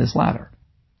upon this ladder.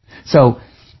 So,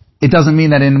 it doesn't mean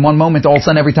that in one moment, all of a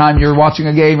sudden, every time you're watching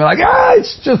a game, you're like,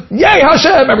 it's just, yay,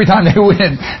 Hashem, every time they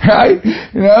win, right?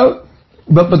 You know?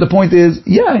 But the point is,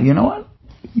 you know what?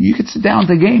 You could sit down at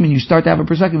the game and you start to have a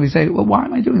perspective. You say, well, why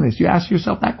am I doing this? You ask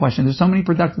yourself that question. There's so many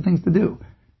productive things to do.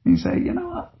 And you say, you know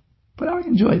what? But I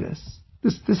enjoy this.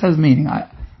 This has meaning.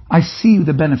 I see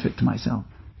the benefit to myself.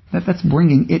 That's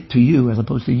bringing it to you as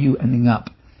opposed to you ending up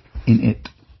in it.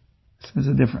 So there's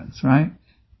a difference, right?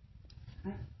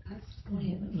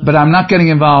 But I'm not getting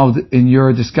involved in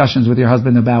your discussions with your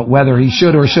husband about whether he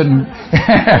should or shouldn't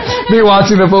be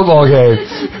watching the football game.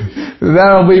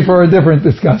 That'll be for a different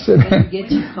discussion. Get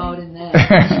you caught in that.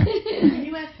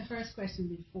 You asked the first question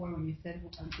before when you said,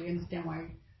 we understand why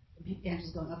the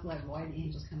angels going up, like why the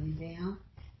angels coming down.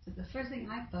 So the first thing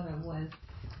I thought of was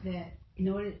that in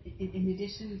order, in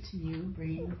addition to you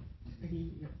bringing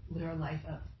your literal life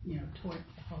up, toward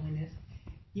holiness,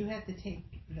 you have to take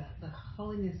the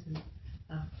holiness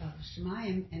of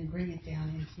Shemayim and bring it down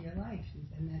into your life.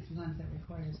 And that's one that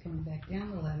requires coming back down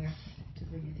the ladder to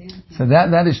bring it down. So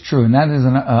that is true. And that is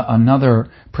another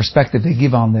perspective they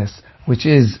give on this, which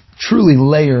is truly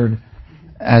layered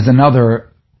as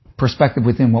another perspective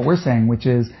within what we're saying, which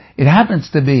is it happens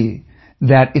to be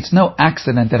that it's no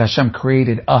accident that Hashem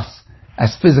created us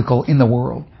as physical in the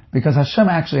world. Because Hashem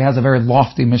actually has a very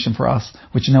lofty mission for us,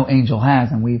 which no angel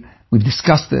has, and we've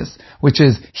discussed this, which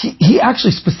is He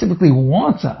actually specifically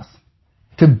wants us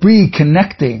to be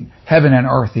connecting heaven and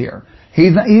earth here.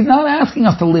 He's not asking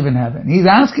us to live in heaven. He's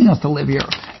asking us to live here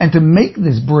and to make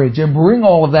this bridge and bring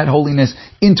all of that holiness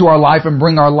into our life and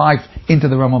bring our life into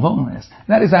the realm of holiness.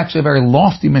 That is actually a very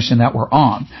lofty mission that we're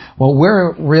on. What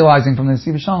we're realizing from this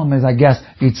Siva Shalom is, I guess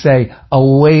you'd say, a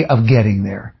way of getting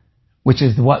there, which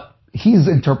is what he's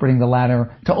interpreting the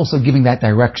ladder to also giving that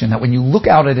direction, that when you look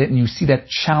out at it and you see that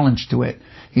challenge to it,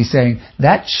 he's saying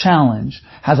that challenge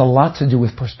has a lot to do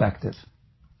with perspective.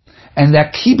 And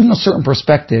that keeping a certain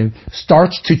perspective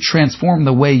starts to transform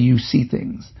the way you see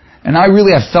things. And I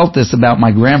really have felt this about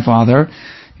my grandfather.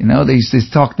 They used to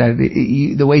talk that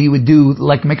the way he would do,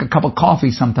 like make a cup of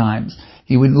coffee sometimes.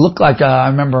 He would look like, I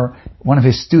remember one of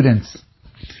his students,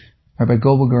 Rabbi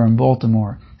Goldberger in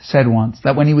Baltimore, said once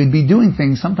that when he would be doing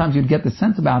things, sometimes you'd get the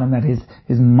sense about him that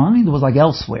his mind was like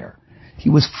elsewhere. He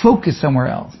was focused somewhere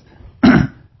else.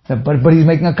 But he's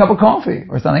making a cup of coffee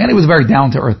or something. And he was a very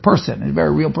down-to-earth person, a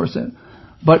very real person.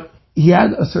 But he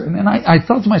had a certain... And I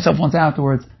thought to myself once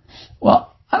afterwards,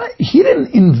 well, he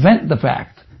didn't invent the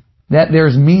fact that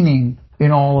there's meaning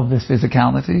in all of this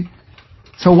physicality.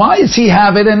 So why does he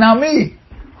have it and not me?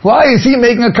 Why is he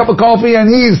making a cup of coffee and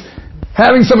he's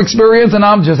having some experience and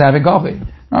I'm just having coffee?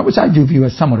 Right, which I do view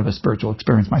as somewhat of a spiritual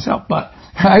experience myself, but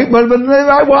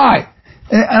why?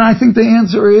 And I think the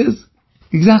answer is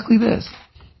exactly this.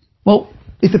 Well,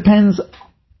 it depends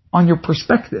on your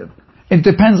perspective. It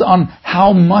depends on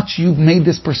how much you've made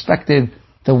this perspective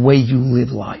the way you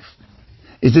live life.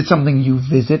 Is it something you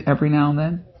visit every now and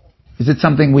then? Is it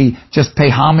something we just pay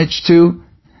homage to?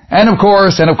 And of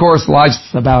course,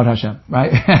 life's about Hashem,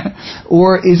 right?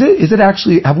 Or is it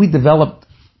actually, have we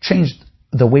changed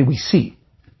the way we see?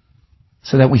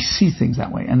 So that we see things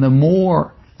that way. And the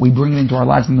more we bring it into our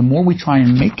lives and the more we try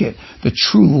and make it the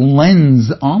true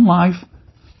lens on life,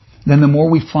 then the more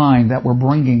we find that we're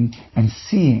bringing and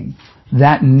seeing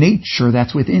that nature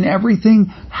that's within everything,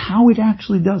 how it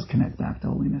actually does connect back to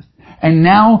holiness. And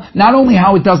now, not only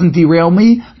how it doesn't derail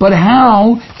me, but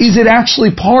how is it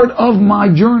actually part of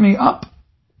my journey up?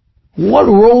 What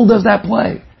role does that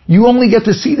play? You only get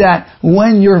to see that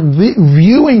when you're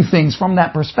viewing things from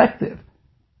that perspective.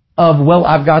 Of, well,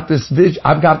 I've got this vision,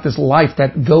 I've got this life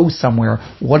that goes somewhere.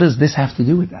 What does this have to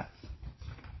do with that?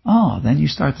 Oh, then you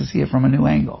start to see it from a new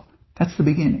angle. That's the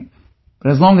beginning.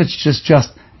 But as long as it's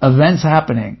just events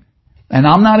happening, and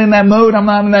I'm not in that mode, I'm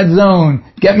not in that zone,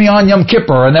 get me on Yom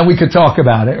Kippur, and then we could talk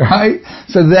about it, right?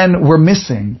 So then we're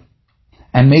missing,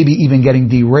 and maybe even getting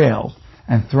derailed,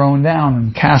 and thrown down,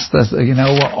 and cast us,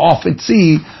 off at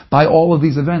sea by all of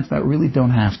these events that really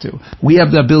don't have to. We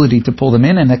have the ability to pull them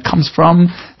in, and it comes from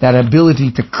that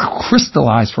ability to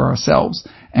crystallize for ourselves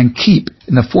and keep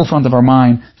in the forefront of our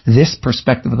mind this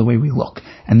perspective of the way we look.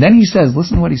 And then he says,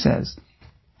 listen to what he says.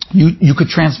 You could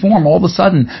transform. All of a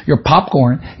sudden, your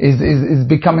popcorn is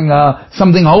becoming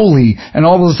something holy, and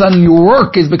all of a sudden your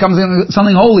work is becoming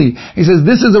something holy. He says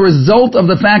this is a result of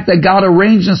the fact that God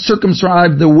arranged and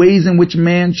circumscribed the ways in which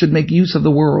man should make use of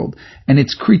the world and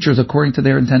its creatures according to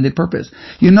their intended purpose.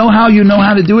 You know how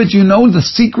to do it? You know the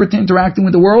secret to interacting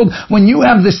with the world? When you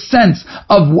have this sense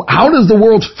of how does the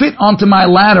world fit onto my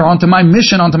ladder, onto my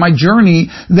mission, onto my journey,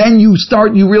 then you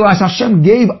realize Hashem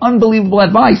gave unbelievable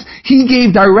advice. He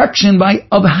gave direction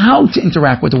of how to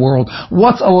interact with the world.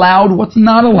 What's allowed, what's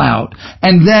not allowed.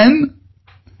 And then,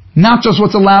 not just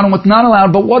what's allowed and what's not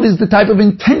allowed, but what is the type of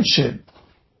intention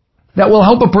that will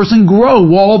help a person grow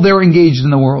while they're engaged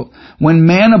in the world. When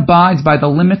man abides by the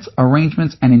limits,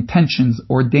 arrangements, and intentions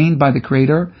ordained by the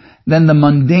Creator, then the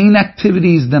mundane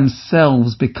activities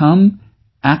themselves become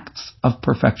acts of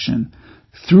perfection.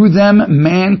 Through them,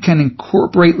 man can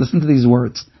incorporate, listen to these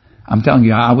words. I'm telling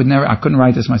you, I couldn't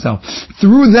write this myself.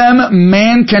 Through them,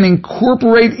 man can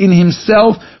incorporate in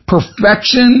himself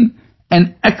perfection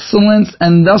and excellence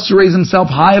and thus raise himself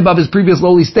high above his previous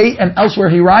lowly state. And elsewhere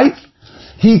he writes,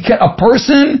 a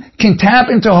person can tap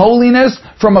into holiness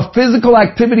from a physical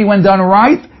activity when done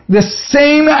right, the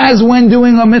same as when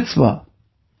doing a mitzvah.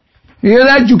 You hear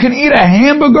that? You can eat a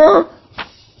hamburger,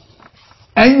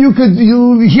 and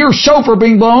you hear shofar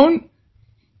being blown,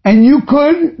 and you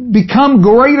could become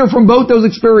greater from both those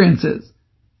experiences.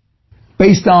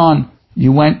 Based on,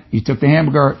 you took the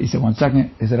hamburger, you said, 1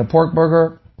 second, is it a pork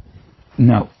burger?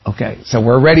 No. Okay, so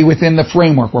we're already within the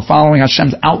framework. We're following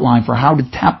Hashem's outline for how to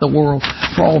tap the world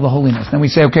for all the holiness. Then we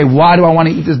say, okay, why do I want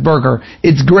to eat this burger?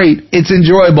 It's great. It's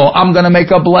enjoyable. I'm going to make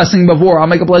a blessing before.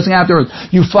 I'll make a blessing afterwards.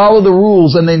 You follow the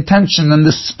rules and the intention and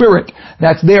the spirit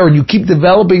that's there, and you keep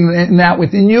developing that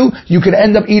within you. You could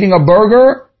end up eating a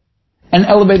burger and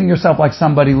elevating yourself like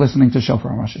somebody listening to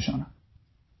Shofar on Rosh Hashanah.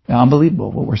 Now,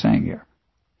 unbelievable what we're saying here.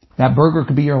 That burger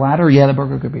could be your ladder? Yeah, the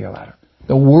burger could be your ladder.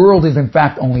 The world is in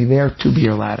fact only there to be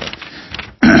your ladder.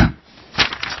 I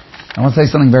want to say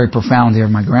something very profound here.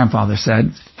 My grandfather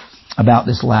said about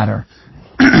this ladder,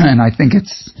 and I think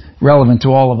it's relevant to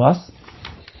all of us.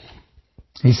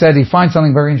 He said he finds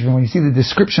something very interesting. When you see the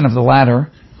description of the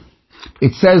ladder,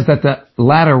 it says that the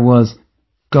ladder was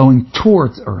going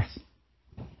towards earth,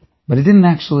 but it didn't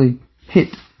actually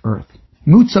hit earth.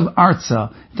 Mutzav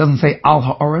Arza, it doesn't say Al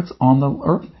Ha'aretz, on the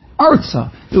earth.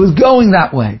 Arza, it was going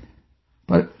that way.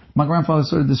 But my grandfather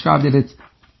sort of described it's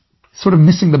sort of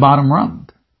missing the bottom rung.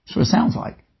 That's what it sounds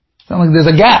like. It sounds like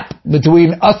there's a gap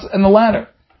between us and the ladder.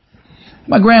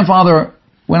 My grandfather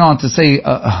went on to say,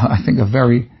 I think a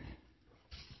very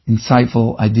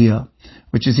insightful idea,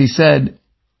 which is he said,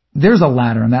 there's a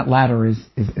ladder, and that ladder is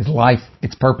life,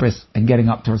 its purpose, and getting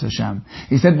up towards Hashem.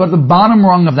 He said, but the bottom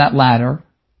rung of that ladder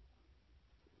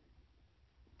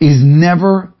is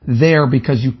never there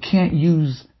because you can't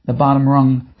use the bottom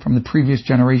rung from the previous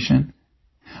generation,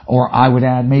 or I would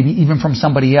add, maybe even from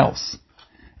somebody else.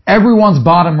 Everyone's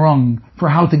bottom rung for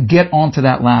how to get onto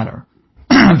that ladder,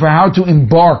 for how to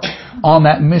embark on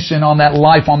that mission, on that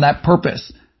life, on that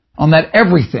purpose, on that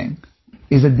everything,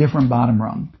 is a different bottom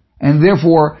rung. And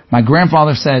therefore, my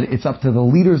grandfather said it's up to the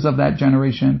leaders of that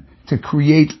generation to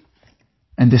create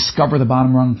and discover the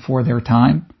bottom rung for their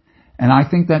time. And I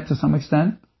think that to some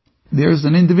extent, there's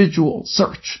an individual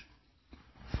search.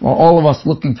 Well, all of us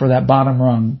looking for that bottom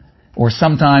rung, or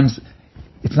sometimes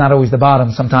it's not always the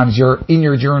bottom. Sometimes you're in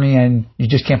your journey and you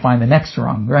just can't find the next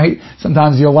rung, right?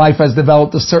 Sometimes your life has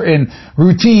developed a certain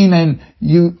routine and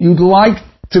you'd like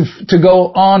to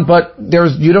go on, but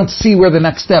you don't see where the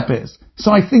next step is.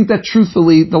 So I think that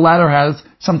truthfully, the ladder has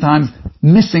sometimes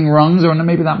missing rungs, or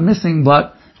maybe not missing,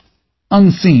 but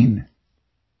unseen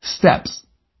steps.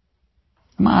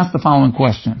 I'm going to ask the following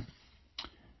question.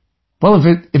 Well,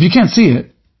 if you can't see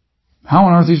it, how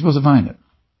on earth are you supposed to find it?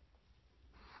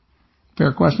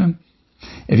 Fair question?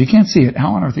 If you can't see it,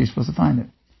 how on earth are you supposed to find it?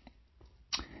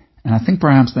 And I think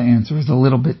perhaps the answer is a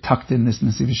little bit tucked in this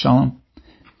Nesivos Shalom.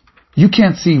 You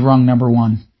can't see rung number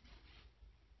 1.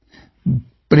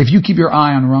 But if you keep your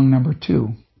eye on rung number 2,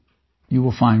 you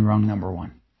will find rung number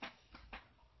 1.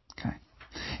 Okay.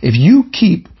 If you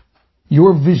keep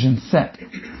your vision set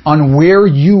on where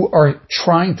you are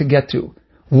trying to get to,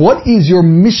 what is your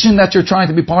mission that you're trying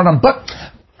to be part of? But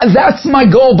that's my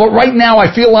goal, but right now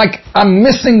I feel like I'm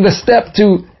missing the step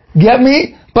to get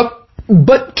me.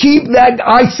 But keep that,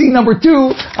 I see number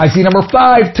 2, I see number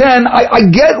 5, 10,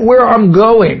 I get where I'm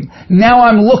going. Now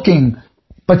I'm looking,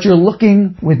 but you're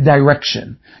looking with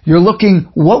direction. You're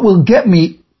looking, what will get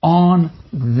me on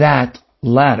that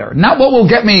ladder? Not what will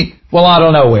get me, well, I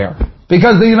don't know where.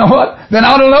 Because you know what? Then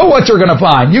I don't know what you're going to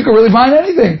find. You can really find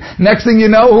anything. Next thing you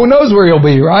know, who knows where you'll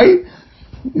be, right?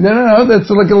 No, that's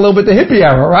like a little bit the hippie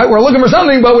era, right? We're looking for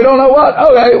something, but we don't know what.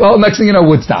 Okay, well, next thing you know,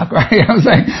 Woodstock, right? You know what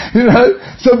I'm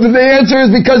saying? So the answer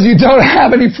is because you don't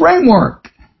have any framework.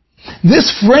 This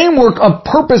framework of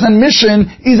purpose and mission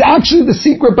is actually the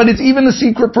secret, but it's even the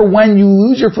secret for when you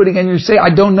lose your footing and you say, I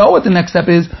don't know what the next step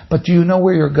is, but do you know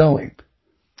where you're going?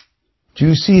 Do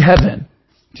you see heaven?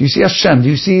 Do you see Hashem? Do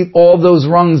you see all those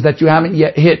rungs that you haven't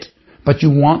yet hit, but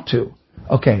you want to?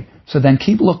 Okay, so then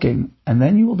keep looking, and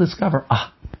then you will discover,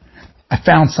 I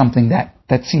found something that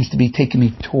seems to be taking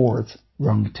me towards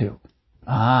rung 2.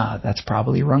 That's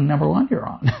probably rung number 1 you're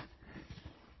on.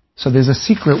 So there's a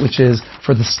secret, which is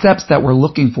for the steps that we're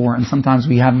looking for, and sometimes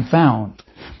we haven't found.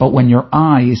 But when your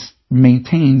eyes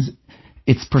maintains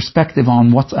its perspective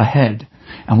on what's ahead,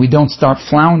 and we don't start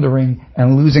floundering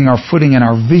and losing our footing and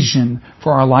our vision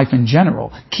for our life in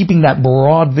general, keeping that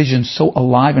broad vision so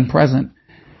alive and present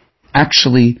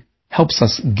actually helps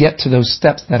us get to those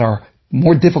steps that are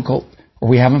more difficult or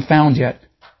we haven't found yet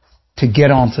to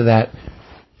get onto that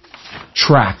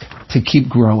track to keep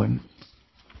growing.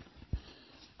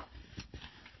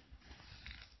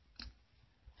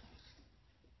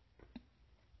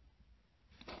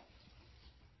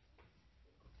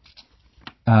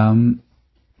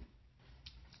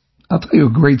 I'll tell you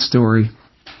a great story.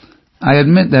 I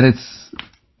admit that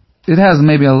it has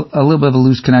maybe a little bit of a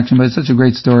loose connection, but it's such a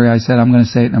great story. I said I'm going to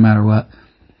say it no matter what.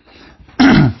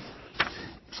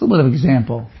 It's a little bit of an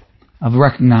example of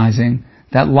recognizing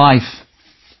that life,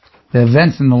 the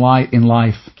events in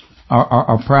life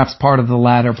are perhaps part of the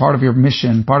ladder, part of your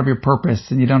mission, part of your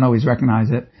purpose, and you don't always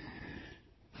recognize it.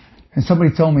 And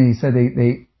somebody told me, he said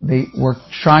they were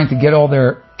trying to get all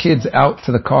their kids out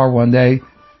to the car one day.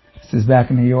 This is back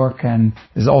in New York, and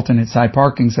there's alternate side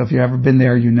parking. So if you've ever been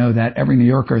there, you know that every New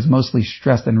Yorker is mostly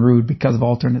stressed and rude because of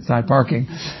alternate side parking,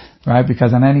 right?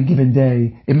 Because on any given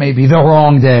day, it may be the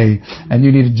wrong day, and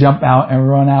you need to jump out and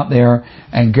run out there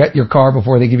and get your car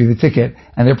before they give you the ticket.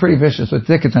 And they're pretty vicious with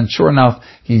tickets, and sure enough,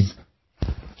 he's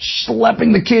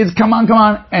schlepping the kids, come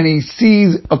on, and he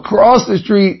sees across the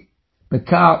street the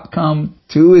cop come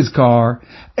to his car,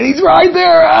 and he's right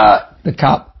there. The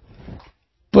cop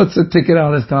puts a ticket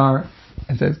on his car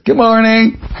and says, "Good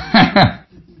morning."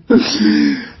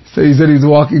 So he said he's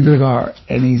walking to the car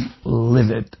and he's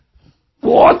livid.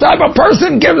 What type of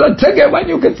person gives a ticket when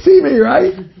you can see me,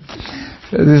 right?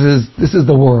 So this is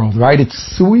the world, right?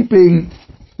 It's sweeping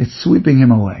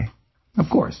him away. Of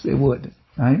course, it would,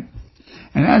 right?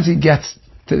 And as he gets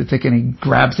to the ticket, he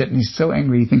grabs it and he's so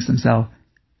angry, he thinks to himself,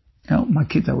 my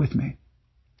kids are with me.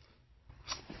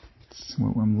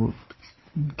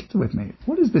 Kids are with me.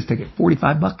 What is this ticket?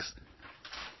 $45?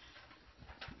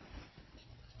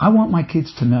 I want my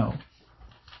kids to know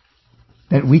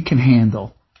that we can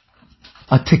handle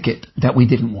a ticket that we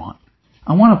didn't want.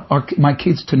 I want my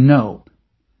kids to know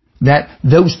that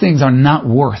those things are not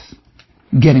worth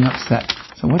getting upset.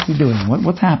 So what's he doing?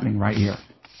 What's happening right here?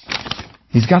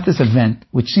 He's got this event,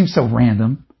 which seems so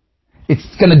random. It's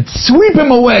going to sweep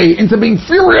him away into being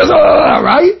furious,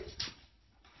 right?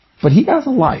 But he has a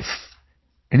life.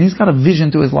 And he's got a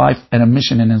vision to his life and a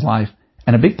mission in his life.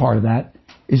 And a big part of that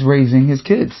is raising his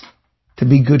kids to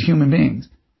be good human beings.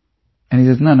 And he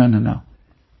says, no.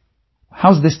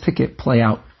 How's this ticket play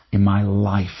out in my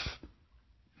life?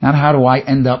 Not how do I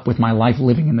end up with my life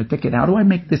living in the ticket. How do I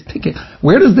make this ticket?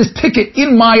 Where does this ticket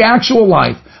in my actual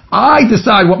life? I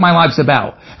decide what my life's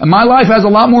about. And my life has a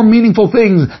lot more meaningful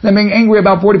things than being angry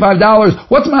about $45.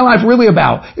 What's my life really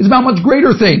about? It's about much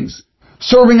greater things.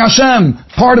 Serving Hashem.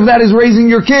 Part of that is raising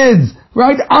your kids,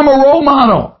 right? I'm a role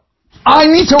model. I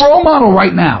need to role model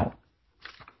right now.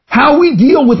 How we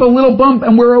deal with a little bump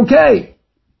and we're okay.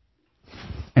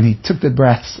 And he took the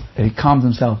breaths and he calms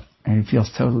himself and he feels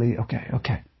totally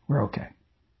okay, we're okay.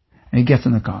 And he gets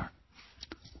in the car.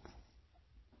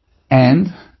 And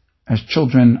as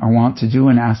children are wont to do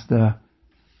and ask the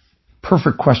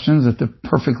perfect questions at the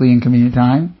perfectly inconvenient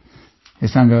time,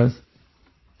 his son goes,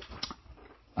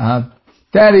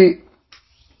 Daddy,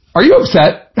 are you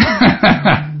upset?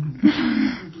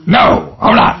 No,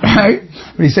 I'm not, right?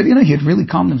 But he said, he had really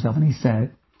calmed himself and he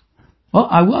said, well,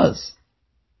 I was.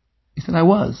 He said, I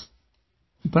was.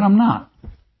 But I'm not.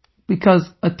 Because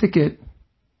a ticket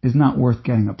is not worth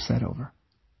getting upset over.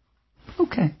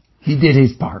 Okay. He did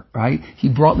his part, right? He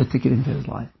brought the ticket into his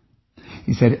life.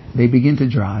 He said, they begin to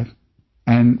drive,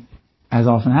 and as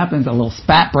often happens, a little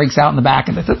spat breaks out in the back,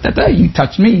 and you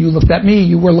touched me, you looked at me,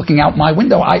 you were looking out my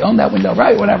window, I own that window,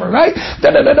 right? Whatever, right?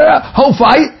 Whole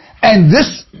fight, and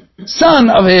this son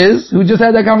of his, who just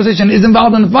had that conversation, is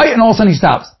involved in the fight, and all of a sudden he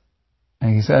stops.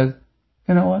 And he says,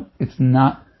 you know what? It's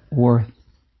not worth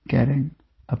getting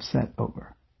upset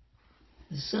over.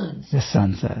 The son. The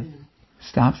son said.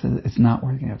 Stops, says, it's not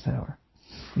worth getting upset over.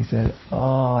 He said,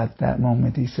 at that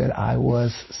moment, he said, I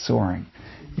was soaring.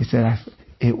 He said,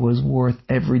 it was worth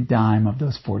every dime of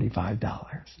those $45.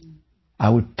 I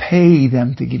would pay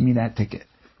them to give me that ticket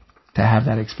to have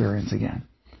that experience again.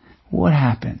 What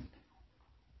happened?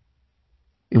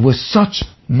 It was such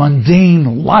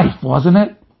mundane life, wasn't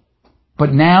it?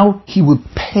 But now he would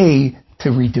pay to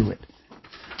redo it.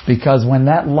 Because when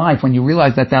you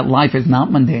realize that life is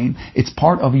not mundane, it's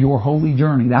part of your holy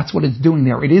journey. That's what it's doing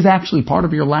there. It is actually part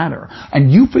of your ladder.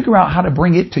 And you figure out how to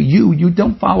bring it to you. You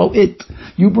don't follow it.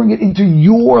 You bring it into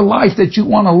your life that you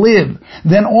want to live.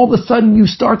 Then all of a sudden you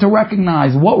start to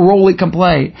recognize what role it can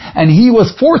play. And he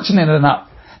was fortunate enough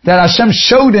that Hashem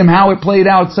showed him how it played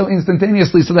out so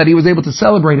instantaneously so that he was able to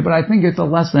celebrate it. But I think it's a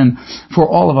lesson for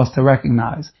all of us to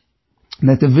recognize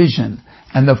that the vision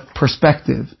and the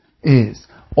perspective is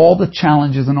all the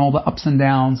challenges and all the ups and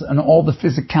downs and all the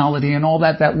physicality and all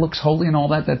that looks holy and all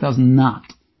that does not.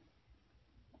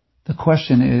 The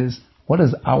question is, what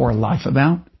is our life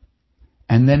about?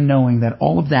 And then knowing that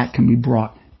all of that can be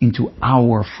brought into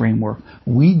our framework.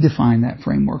 We define that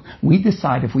framework. We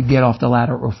decide if we get off the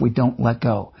ladder or if we don't let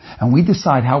go. And we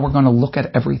decide how we're going to look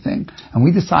at everything. And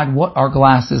we decide what our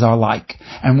glasses are like.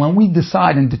 And when we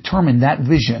decide and determine that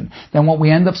vision, then what we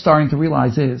end up starting to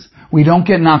realize is we don't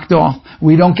get knocked off.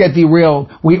 We don't get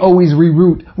derailed. We always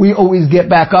reroute. We always get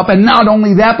back up. And not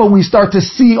only that, but we start to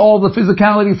see all the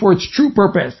physicality for its true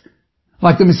purpose.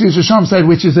 Like the Mesilas Yesharim said,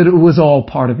 which is that it was all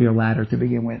part of your ladder to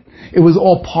begin with. It was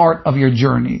all part of your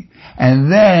journey.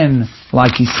 And then,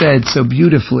 like he said so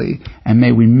beautifully, and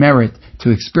may we merit to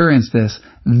experience this,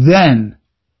 then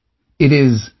it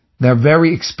is the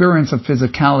very experience of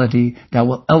physicality that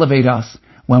will elevate us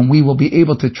when we will be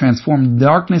able to transform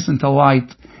darkness into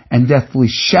light and deathly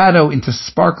shadow into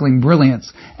sparkling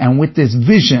brilliance. And with this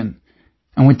vision,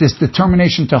 and with this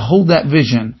determination to hold that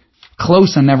vision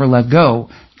close and never let go,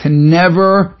 to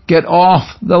never get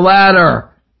off the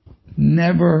ladder.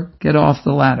 Never get off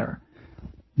the ladder.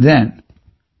 Then,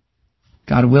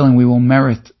 God willing, we will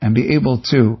merit and be able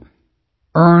to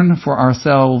earn for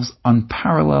ourselves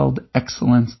unparalleled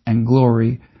excellence and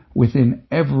glory within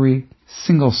every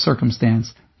single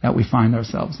circumstance that we find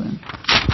ourselves in.